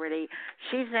celebrity.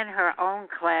 She's in her own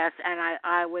class, and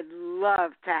I would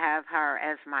love to have her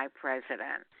as my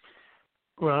president.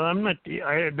 Well,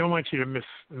 I don't want you to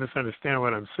misunderstand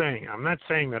what I'm saying. I'm not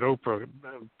saying that Oprah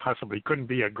possibly couldn't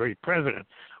be a great president.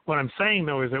 What I'm saying,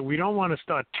 though, is that we don't want to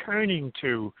start turning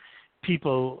to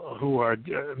people who are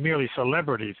merely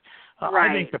celebrities.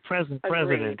 Right. I think the present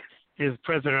president is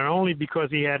president only because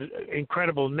he had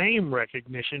incredible name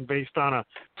recognition based on a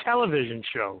television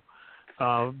show.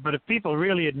 But if people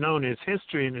really had known his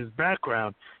history and his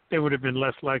background, they would have been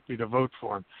less likely to vote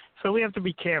for him. So we have to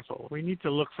be careful. We need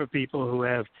to look for people who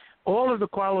have all of the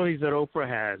qualities that Oprah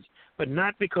has, but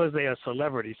not because they are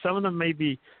celebrities. Some of them may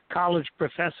be college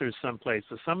professors someplace,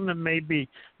 or some of them may be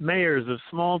mayors of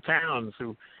small towns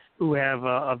who have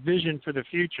a vision for the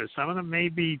future. Some of them may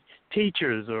be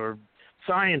teachers or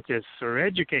scientists or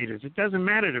educators. It doesn't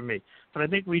matter to me. But I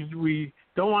think we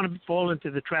don't want to fall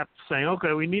into the trap of saying,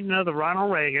 okay, we need another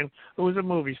Ronald Reagan who was a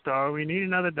movie star. We need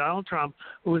another Donald Trump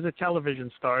who was a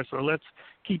television star. So let's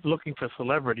keep looking for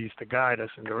celebrities to guide us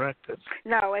and direct us.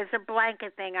 No, as a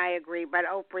blanket thing, I agree. But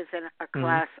Oprah's in a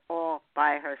class all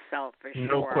by herself, for sure.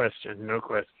 No question.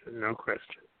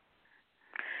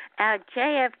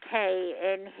 JFK,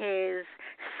 in his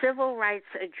civil rights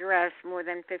address more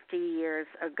than 50 years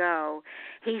ago,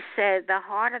 he said the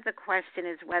heart of the question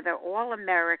is whether all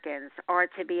Americans are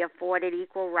to be afforded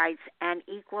equal rights and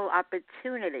equal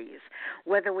opportunities,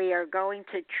 whether we are going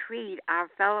to treat our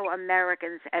fellow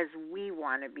Americans as we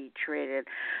want to be treated.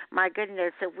 My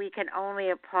goodness, if we can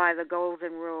only apply the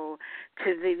golden rule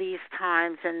to these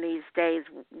times and these days,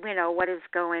 you know, what is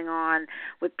going on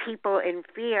with people in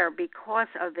fear because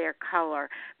of their color,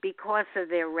 because of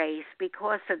their race,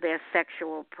 because of their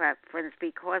sexual preference,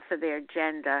 because of their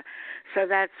gender. So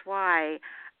that's why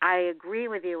I agree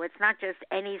with you. It's not just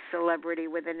any celebrity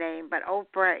with a name, but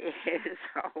Oprah is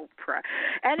Oprah.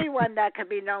 Anyone that can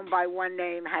be known by one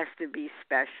name has to be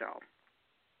special.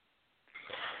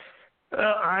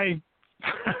 I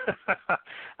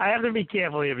have to be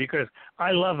careful here because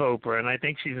I love Oprah, and I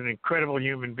think she's an incredible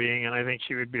human being, and I think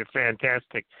she would be a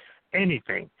fantastic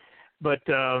anything. But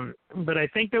I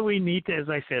think that we need to, as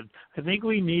I said, I think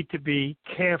we need to be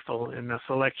careful in the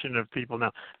selection of people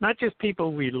now, not just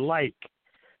people we like.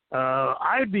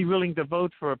 I would be willing to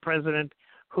vote for a president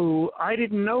who I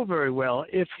didn't know very well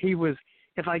if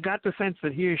I got the sense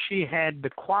that he or she had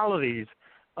the qualities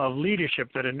of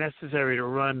leadership that are necessary to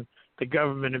run the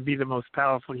government and be the most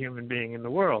powerful human being in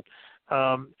the world.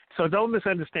 So don't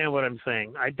misunderstand what I'm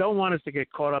saying. I don't want us to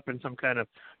get caught up in some kind of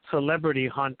celebrity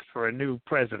hunt for a new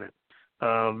president.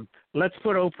 Let's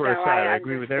put Oprah aside. I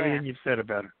agree with everything you've said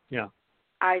about her. Yeah.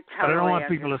 I totally But I don't want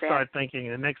people understand. to start thinking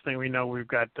the next thing we know we've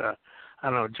got, I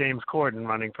don't know, James Corden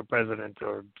running for president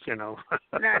or, you know.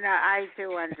 No, I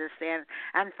do understand.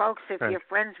 And, folks, if Right. you're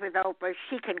friends with Oprah,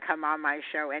 she can come on my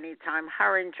show anytime.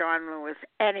 Her and John Lewis,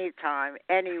 anytime,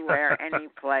 anywhere, any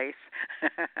place.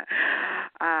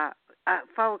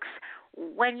 Folks,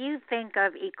 when you think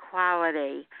of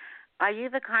equality, are you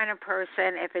the kind of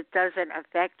person, if it doesn't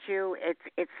affect you,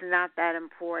 it's not that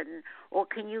important? Or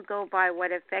can you go by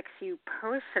what affects you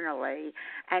personally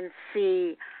and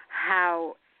see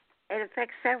how it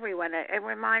affects everyone? It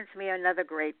reminds me of another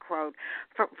great quote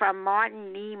from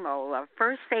Martin Niemöller.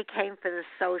 First they came for the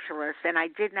socialists, and I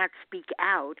did not speak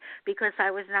out because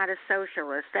I was not a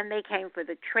socialist. Then they came for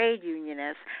the trade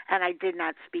unionists, and I did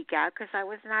not speak out because I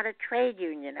was not a trade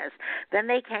unionist. Then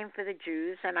they came for the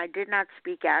Jews, and I did not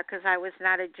speak out because I was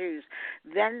not a Jew.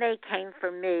 Then they came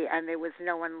for me, and there was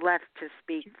no one left to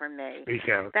speak for me. Speak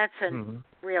out. That's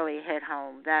really hit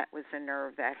home. That was a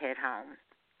nerve that hit home.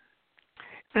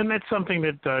 And that's something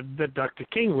that Dr.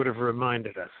 King would have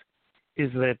reminded us,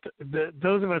 is that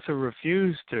those of us who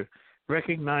refuse to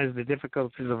recognize the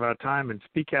difficulties of our time and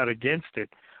speak out against it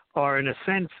are, in a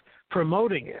sense,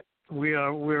 promoting it.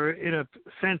 We're in a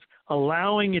sense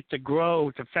allowing it to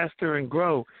grow, to fester and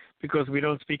grow, because we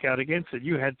don't speak out against it.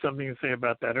 You had something to say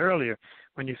about that earlier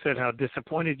when you said how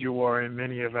disappointed you were in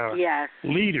many of our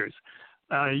leaders.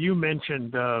 You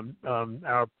mentioned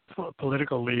our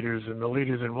political leaders and the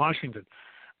leaders in Washington.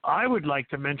 I would like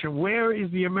to mention, where is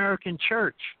the American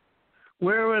church?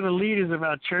 Where are the leaders of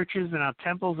our churches and our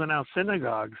temples and our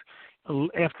synagogues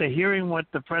after hearing what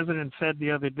the president said the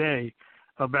other day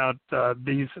about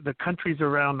the countries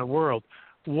around the world?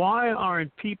 Why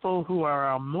aren't people who are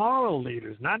our moral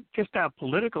leaders, not just our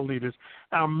political leaders,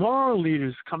 our moral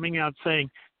leaders coming out saying,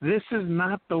 this is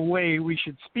not the way we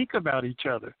should speak about each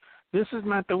other. This is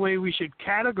not the way we should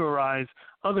categorize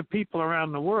other people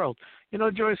around the world. You know,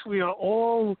 Joyce, we are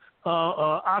all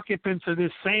occupants of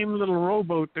this same little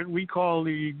rowboat that we call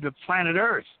the planet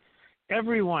Earth.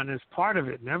 Everyone is part of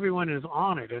it, and everyone is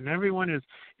on it, and everyone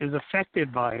is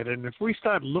affected by it. And if we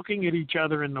start looking at each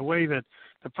other in the way that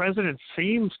the president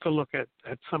seems to look at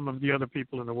some of the other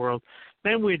people in the world,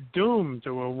 then we're doomed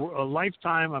to a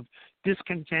lifetime of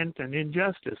discontent and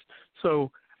injustice. So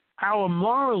our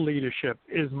moral leadership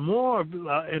is more,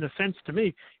 in a sense to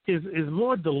me, is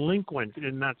more delinquent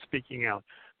in not speaking out.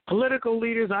 Political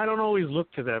leaders, I don't always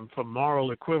look to them for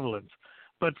moral equivalence.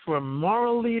 But for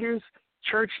moral leaders,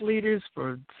 church leaders,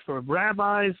 for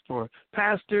rabbis, for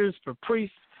pastors, for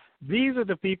priests, these are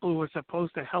the people who are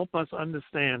supposed to help us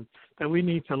understand that we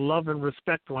need to love and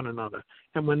respect one another.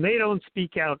 And when they don't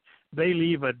speak out, they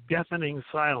leave a deafening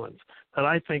silence that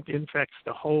I think infects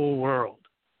the whole world.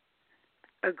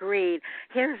 Agreed.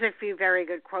 Here's a few very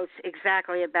good quotes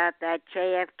exactly about that.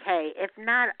 JFK, if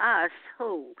not us,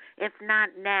 who? If not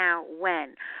now,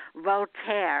 when?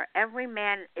 Voltaire, every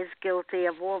man is guilty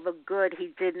of all the good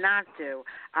he did not do,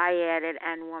 I added,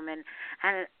 and woman.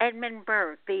 And Edmund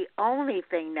Burke, the only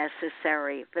thing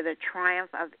necessary for the triumph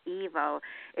of evil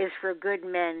is for good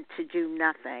men to do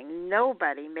nothing.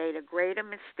 Nobody made a greater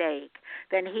mistake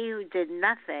than he who did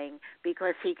nothing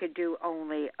because he could do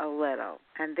only a little.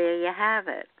 And there you have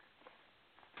it.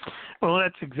 Well,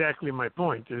 that's exactly my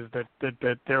point, is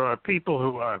that there are people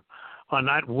who are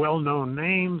not well-known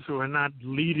names, who are not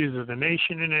leaders of the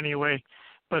nation in any way,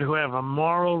 but who have a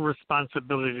moral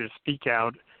responsibility to speak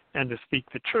out and to speak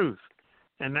the truth.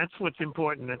 And that's what's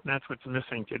important, and that's what's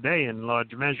missing today in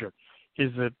large measure,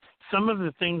 is that some of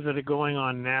the things that are going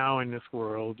on now in this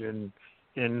world, and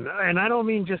I don't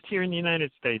mean just here in the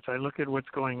United States. I look at what's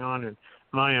going on in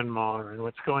Myanmar and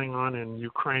what's going on in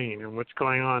Ukraine and what's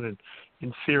going on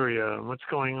in Syria and what's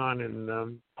going on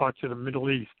in parts of the Middle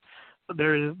East.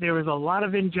 There is a lot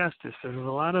of injustice. There's a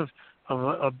lot of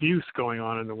abuse going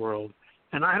on in the world.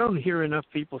 And I don't hear enough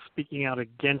people speaking out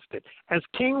against it, as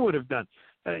King would have done.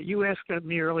 You asked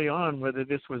me early on whether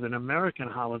this was an American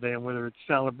holiday and whether it's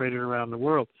celebrated around the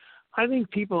world. I think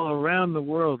people around the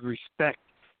world respect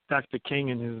Dr.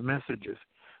 King and his messages.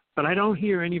 But I don't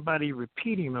hear anybody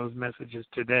repeating those messages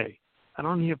today. I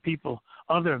don't hear people,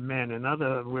 other men and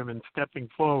other women, stepping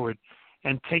forward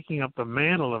and taking up the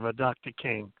mantle of a Dr.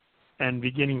 King and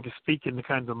beginning to speak in the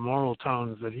kinds of moral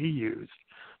tones that he used.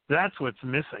 That's what's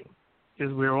missing,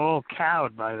 is we're all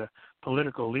cowed by the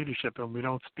political leadership and we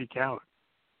don't speak out.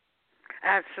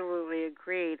 Absolutely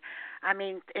agreed. I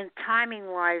mean, in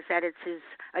timing-wise, that it's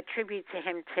a tribute to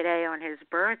him today on his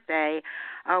birthday.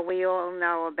 We all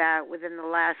know about within the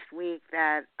last week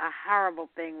that a horrible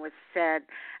thing was said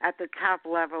at the top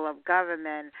level of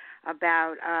government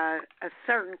about a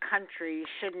certain country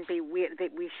that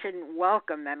we shouldn't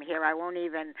welcome them here. I won't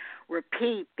even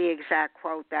repeat the exact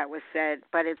quote that was said,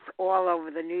 but it's all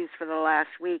over the news for the last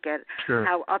week at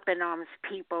how up in arms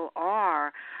people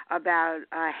are about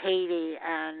Haiti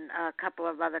and a couple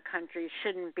of other countries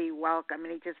shouldn't be welcome,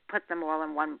 and he just put them all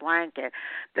in one blanket.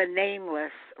 The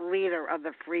nameless leader of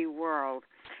the free world.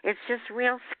 It's just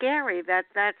real scary that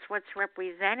that's what's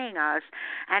representing us,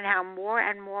 and how more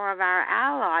and more of our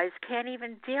allies can't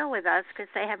even deal with us because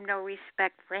they have no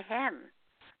respect for him.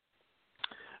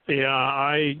 Yeah,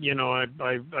 I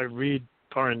read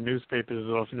foreign newspapers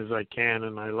as often as I can,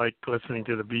 and I like listening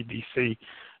to the BBC,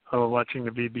 watching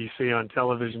the BBC on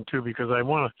television too, because I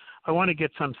want to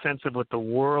get some sense of what the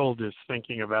world is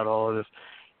thinking about all of this.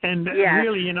 And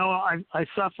really, I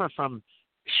suffer from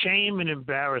shame and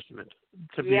embarrassment,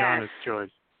 to be honest, Joyce.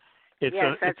 It's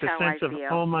a sense of,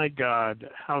 oh my God,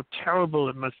 how terrible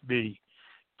it must be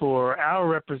for our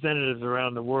representatives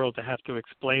around the world to have to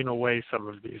explain away some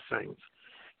of these things.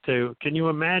 Can you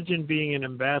imagine being an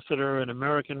ambassador, an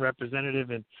American representative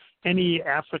in any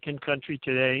African country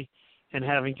today, and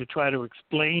having to try to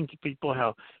explain to people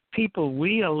how people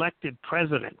we elected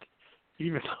president,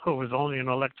 even though it was only an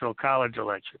electoral college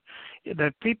election,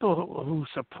 that people who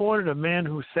supported a man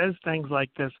who says things like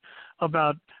this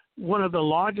about one of the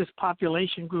largest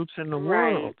population groups in the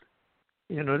world.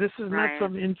 You know, this is not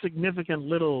some insignificant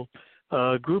little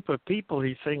group of people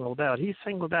he singled out. He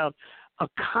singled out a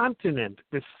continent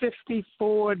with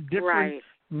 54 different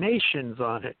nations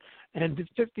on it, and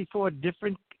 54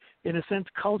 different, in a sense,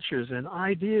 cultures and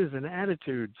ideas and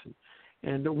attitudes,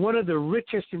 and one of the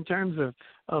richest in terms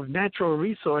of natural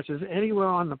resources anywhere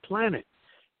on the planet.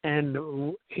 And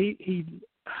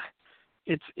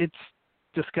it's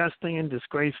disgusting and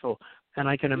disgraceful, and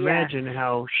I can imagine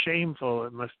how shameful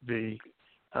it must be,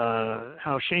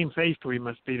 how shamefaced we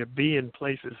must be to be in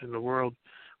places in the world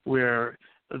where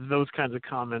those kinds of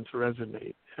comments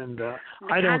resonate. And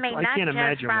I can't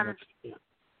imagine when it's.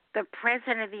 The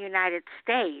President of the United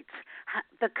States,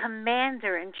 the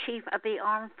Commander-in-Chief of the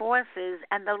Armed Forces,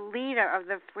 and the leader of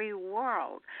the free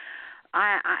world.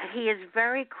 He is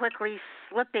very quickly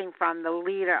slipping from the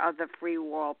leader of the free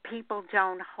world. People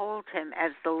don't hold him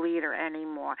as the leader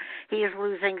anymore. He is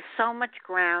losing so much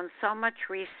ground, so much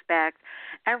respect.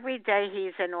 Every day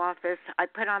he's in office, I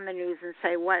put on the news and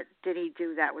say, what did he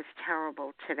do that was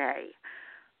terrible today?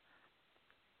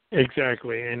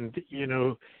 Exactly. And, you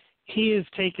know, he has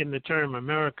taken the term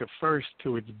America First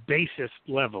to its basest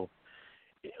level.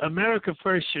 America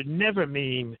First should never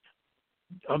mean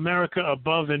America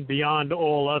above and beyond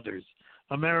all others,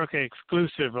 America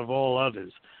exclusive of all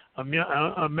others,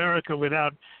 America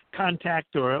without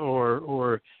contact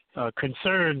or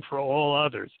concern for all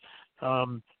others.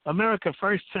 America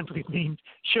First simply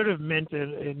should have meant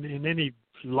in any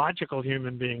logical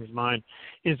human being's mind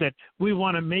is that we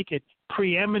want to make it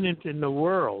preeminent in the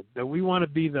world, that we want to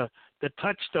be the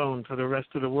touchstone for the rest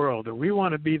of the world, that we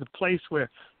want to be the place where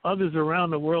others around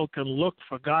the world can look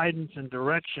for guidance and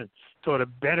direction toward a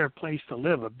better place to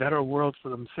live, a better world for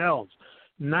themselves,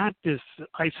 not this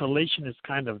isolationist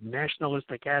kind of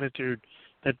nationalistic attitude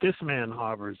that this man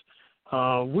harbors.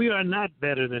 We are not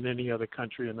better than any other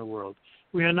country in the world.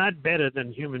 We are not better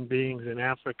than human beings in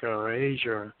Africa or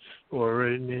Asia or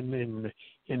in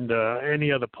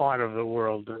any other part of the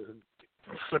world.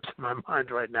 It slips my mind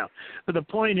right now. But the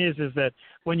point is that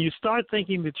when you start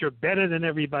thinking that you're better than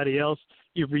everybody else,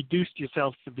 you've reduced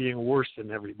yourself to being worse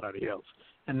than everybody else.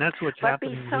 And that's what's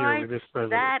happening here with this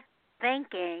president. That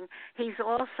thinking, he's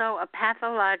also a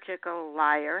pathological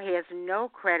liar. He has no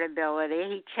credibility.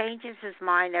 He changes his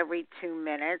mind every 2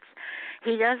 minutes.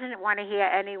 He doesn't want to hear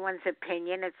anyone's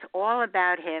opinion. It's all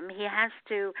about him. He has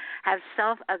to have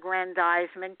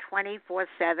self-aggrandizement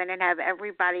 24/7 and have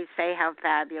everybody say how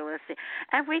fabulous he is.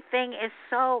 Everything is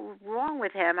so wrong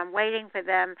with him. I'm waiting for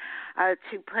them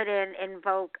to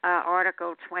invoke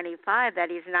Article 25 that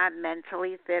he's not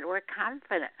mentally fit or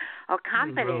competent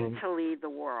to lead the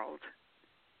world.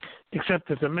 Except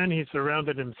that the men he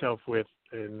surrounded himself with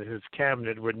in his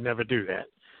cabinet would never do that.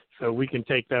 So we can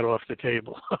take that off the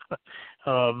table.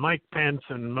 Mike Pence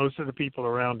and most of the people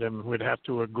around him would have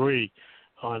to agree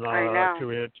on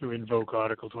to invoke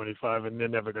Article 25, and they're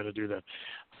never going to do that.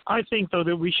 I think, though,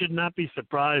 that we should not be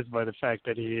surprised by the fact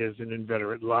that he is an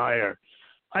inveterate liar.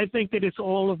 I think that it's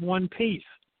all of one piece.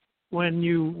 When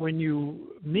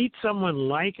you meet someone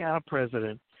like our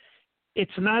president,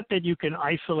 it's not that you can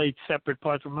isolate separate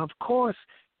parts of him. Of course,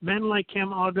 men like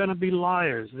him are going to be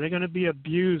liars. They're going to be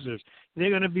abusers. They're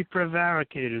going to be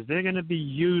prevaricators. They're going to be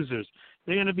users.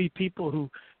 They're going to be people who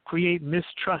create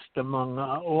mistrust among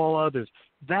all others.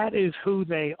 That is who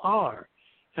they are.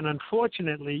 And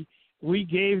unfortunately, we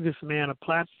gave this man a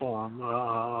platform,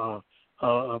 a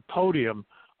podium,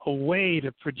 a way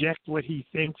to project what he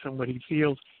thinks and what he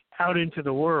feels out into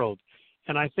the world.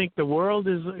 And I think the world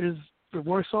is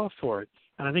worse off for it.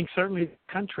 And I think certainly the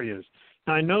country is.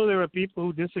 Now, I know there are people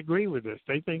who disagree with this.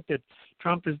 They think that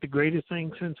Trump is the greatest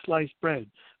thing since sliced bread.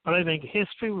 But I think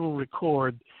history will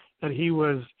record that he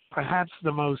was perhaps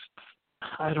the most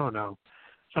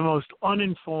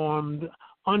uninformed,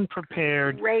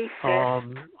 unprepared,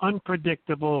 racist,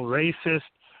 unpredictable, racist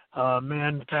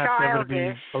man perhaps ever to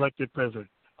be elected president.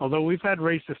 Although we've had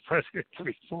racist presidents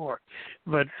before.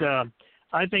 But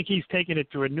I think he's taken it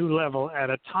to a new level at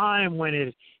a time when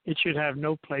it should have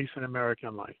no place in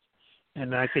American life.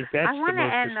 And I think that's the most disturbing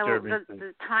thing. I want to end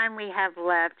the time we have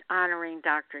left honoring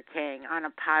Dr. King on a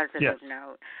positive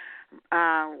note.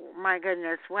 My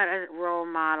goodness, what a role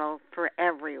model for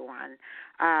everyone.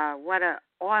 What an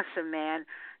awesome man.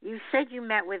 You said you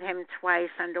met with him twice.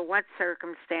 Under what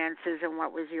circumstances, and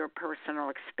what was your personal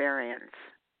experience?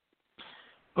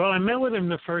 Well, I met with him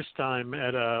the first time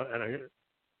at a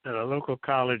local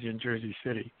college in Jersey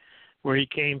City, where he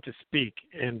came to speak.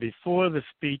 And before the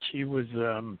speech, he was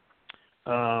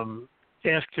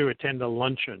asked to attend a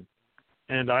luncheon.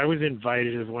 And I was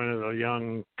invited as one of the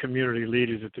young community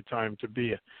leaders at the time to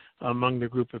be among the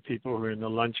group of people who were in the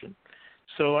luncheon.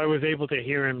 So I was able to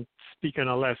hear him speak on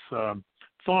a less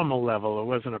formal level. It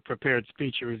wasn't a prepared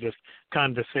speech. It was just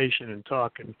conversation and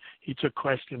talk. And he took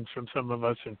questions from some of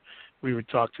us, and we would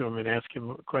talk to him and ask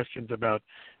him questions about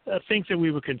things that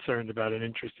we were concerned about and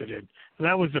interested in. And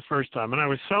that was the first time. And I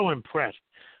was so impressed.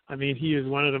 I mean, he is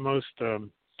one of the most,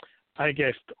 I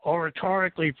guess,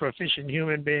 oratorically proficient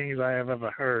human beings I have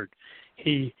ever heard.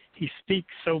 He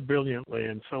speaks so brilliantly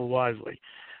and so wisely.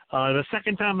 The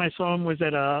second time I saw him was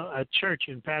at a church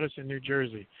in Paterson, New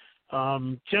Jersey,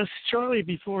 just shortly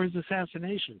before his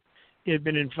assassination. He had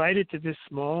been invited to this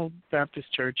small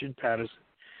Baptist church in Paterson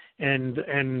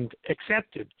and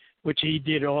accepted, which he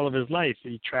did all of his life.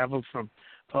 He traveled from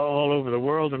all over the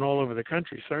world and all over the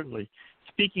country, certainly,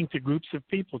 speaking to groups of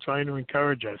people, trying to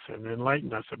encourage us and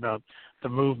enlighten us about the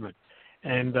movement.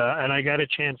 And I got a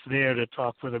chance there to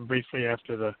talk with him briefly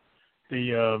after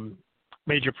the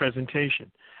major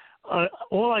presentation.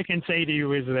 All I can say to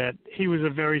you is that he was a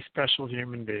very special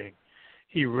human being.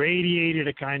 He radiated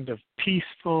a kind of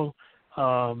peaceful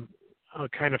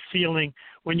kind of feeling.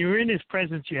 When you were in his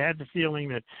presence, you had the feeling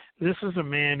that this was a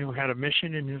man who had a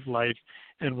mission in his life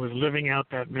and was living out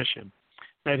that mission,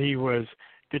 that he was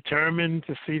determined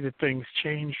to see that things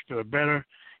changed for the better.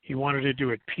 He wanted to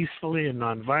do it peacefully and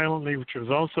nonviolently, which was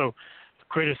also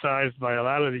criticized by a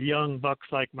lot of the young bucks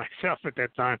like myself at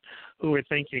that time who were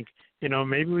thinking,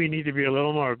 maybe we need to be a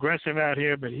little more aggressive out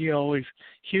here, but he always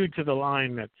hewed to the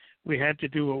line that we had to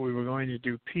do what we were going to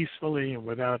do peacefully and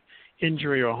without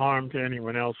injury or harm to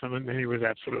anyone else, and he was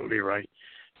absolutely right.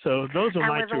 So those are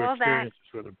my two experiences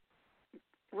with him.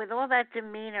 With all that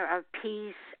demeanor of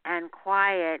peace and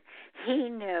quiet, he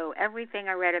knew, everything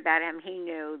I read about him, he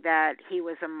knew that he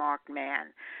was a marked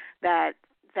man, that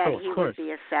he would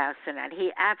be assassinated.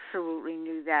 He absolutely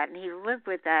knew that, and he lived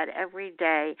with that every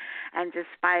day. And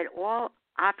despite all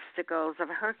obstacles of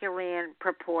Herculean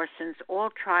proportions, all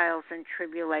trials and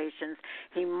tribulations,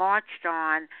 he marched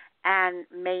on and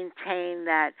maintained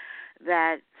that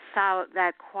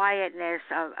quietness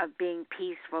of being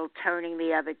peaceful, turning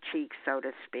the other cheek, so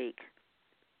to speak.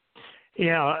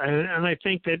 Yeah, and I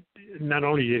think that not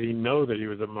only did he know that he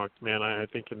was a marked man, I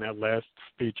think in that last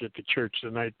speech at the church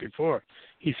the night before,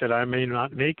 he said, I may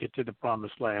not make it to the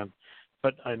promised land,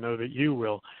 but I know that you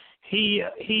will. He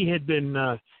had been,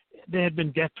 there had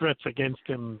been death threats against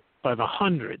him by the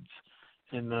hundreds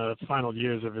in the final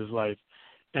years of his life.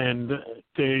 And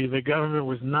the government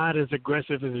was not as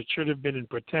aggressive as it should have been in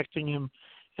protecting him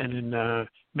and in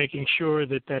making sure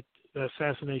that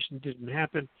assassination didn't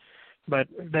happen. But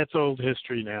that's old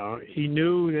history now. He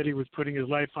knew that he was putting his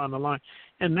life on the line,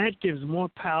 and that gives more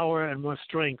power and more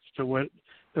strength to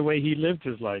the way he lived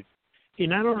his life. He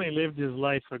not only lived his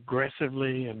life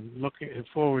aggressively and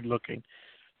forward-looking,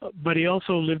 but he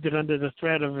also lived it under the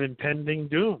threat of impending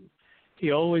doom. He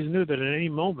always knew that at any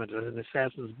moment an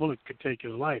assassin's bullet could take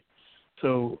his life.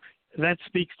 So that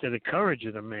speaks to the courage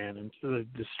of the man and to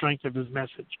the strength of his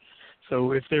message.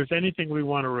 So if there's anything we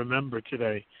want to remember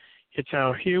today, it's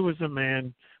how here was a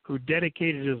man who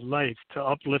dedicated his life to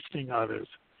uplifting others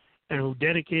and who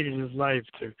dedicated his life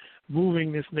to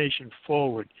moving this nation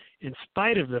forward in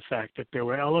spite of the fact that there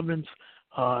were elements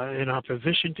in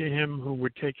opposition to him who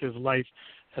would take his life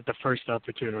at the first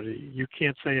opportunity. You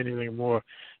can't say anything more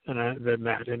than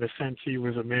that. In a sense, he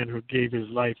was a man who gave his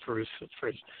life for his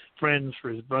friends, for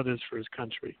his brothers, for his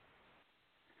country.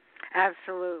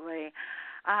 Absolutely.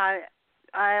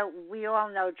 We all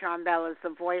know John Bell is the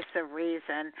voice of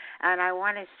reason, and I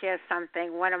want to share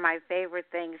something, one of my favorite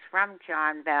things from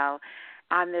John Bell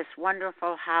on this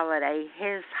wonderful holiday,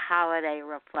 his holiday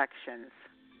reflections.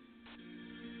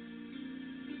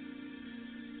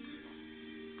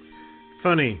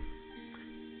 Funny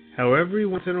how every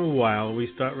once in a while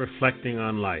we start reflecting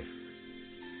on life.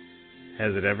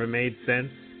 Has it ever made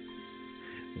sense?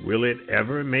 Will it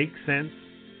ever make sense?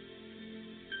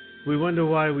 We wonder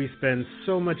why we spend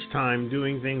so much time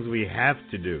doing things we have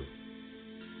to do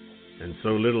and so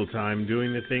little time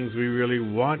doing the things we really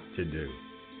want to do.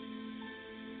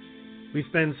 We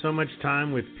spend so much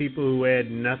time with people who add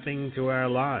nothing to our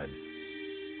lives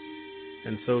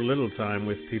and so little time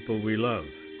with people we love.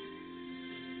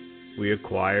 We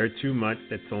acquire too much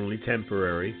that's only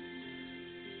temporary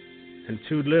and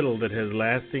too little that has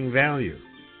lasting value.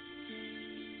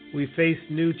 We face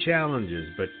new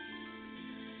challenges, but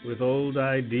with old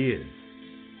ideas.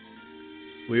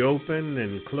 We open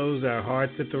and close our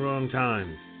hearts at the wrong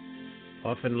times,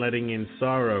 often letting in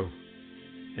sorrow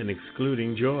and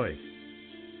excluding joy.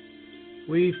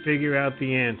 We figure out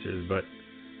the answers, but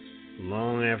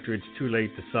long after it's too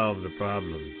late to solve the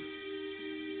problems.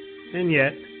 And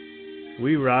yet,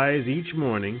 we rise each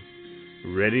morning,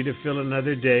 ready to fill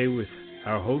another day with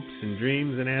our hopes and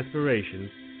dreams and aspirations,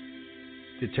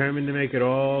 determined to make it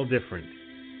all different,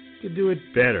 to do it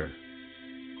better,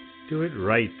 do it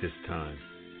right this time.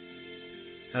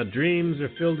 Our dreams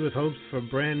are filled with hopes for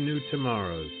brand new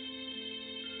tomorrows.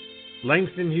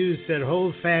 Langston Hughes said,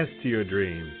 "Hold fast to your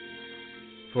dreams,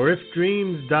 for if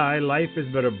dreams die, life is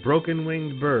but a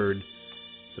broken-winged bird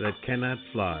that cannot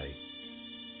fly."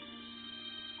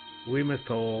 We must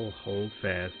all hold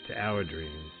fast to our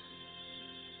dreams,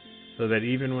 so that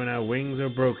even when our wings are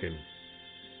broken,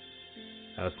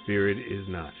 our spirit is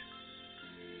not.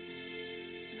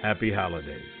 Happy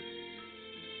holidays.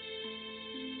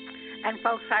 And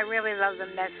folks, I really love the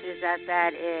message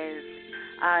that is.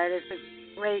 It is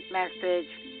a great message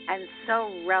and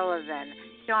so relevant.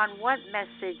 John, what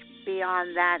message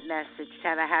beyond that message to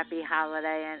have a happy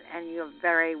holiday and your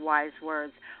very wise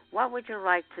words, what would you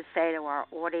like to say to our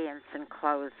audience in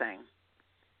closing?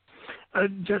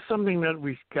 Just something that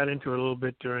we got into a little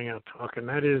bit during our talk, and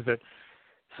that is that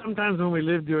sometimes when we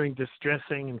live during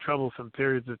distressing and troublesome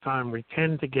periods of time, we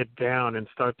tend to get down and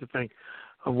start to think,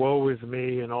 oh, woe is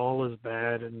me and all is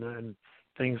bad and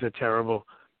things are terrible.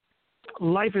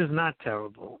 Life is not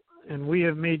terrible, and we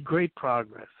have made great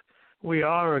progress. We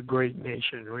are a great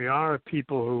nation. We are a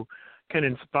people who can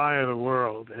inspire the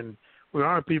world, and we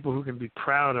are a people who can be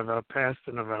proud of our past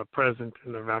and of our present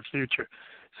and of our future.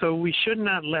 So we should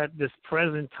not let this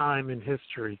present time in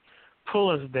history pull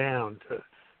us down, to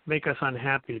make us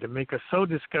unhappy, to make us so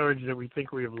discouraged that we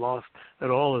think we have lost, that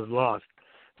all is lost.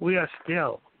 We are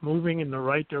still moving in the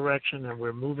right direction, and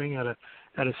we're moving at a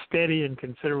steady and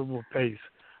considerable pace.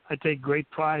 I take great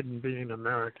pride in being an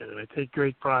American, and I take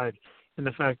great pride in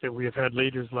the fact that we have had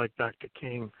leaders like Dr.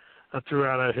 King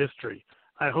throughout our history.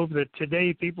 I hope that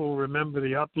today people will remember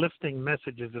the uplifting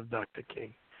messages of Dr.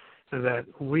 King, and that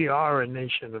we are a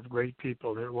nation of great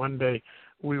people, that one day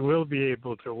we will be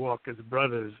able to walk as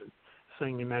brothers and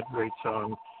sing in that great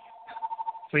song,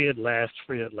 free at last,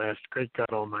 great God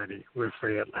Almighty, we're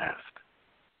free at last.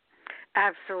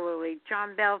 Absolutely.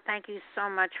 John Bell, thank you so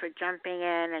much for jumping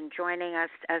in and joining us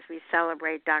as we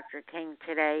celebrate Dr. King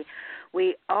today.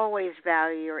 We always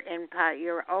value your input.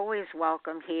 You're always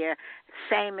welcome here,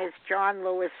 same as John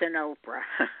Lewis and Oprah.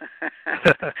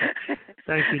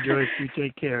 Thank you, Joyce. You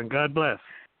take care, and God bless.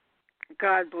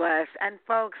 God bless. And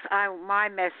folks, my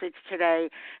message today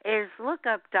is look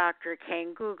up Dr.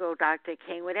 King, Google Dr.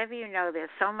 King, whatever you know. There's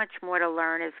so much more to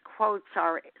learn. His quotes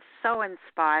are so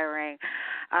inspiring.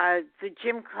 The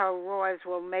Jim Crow laws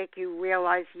will make you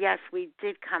realize, yes, we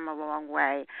did come a long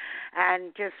way.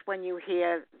 And just when you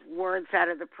hear words out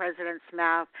of the president's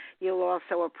mouth, you'll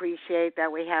also appreciate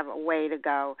that we have a way to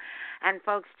go. And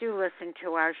folks, do listen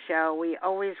to our show. We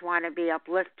always want to be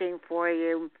uplifting for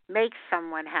you, make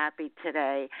someone happy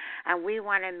today, and we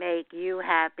want to make you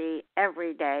happy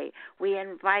every day. We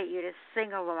invite you to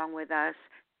sing along with us,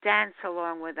 dance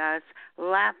along with us,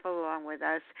 laugh along with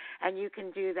us, and you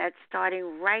can do that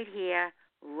starting right here,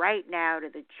 right now, to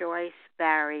the Joyce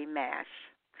Barry Mash.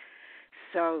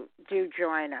 So do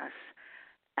join us.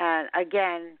 And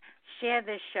again, share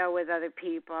this show with other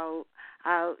people.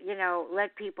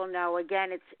 Let people know.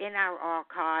 Again, it's in our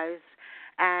archives,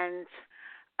 and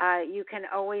you can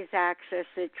always access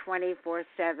it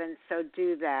 24/7, so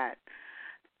do that.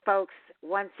 Folks,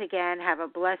 once again, have a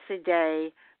blessed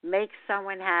day. Make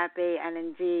someone happy, and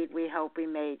indeed, we hope we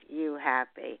made you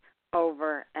happy.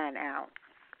 Over and out.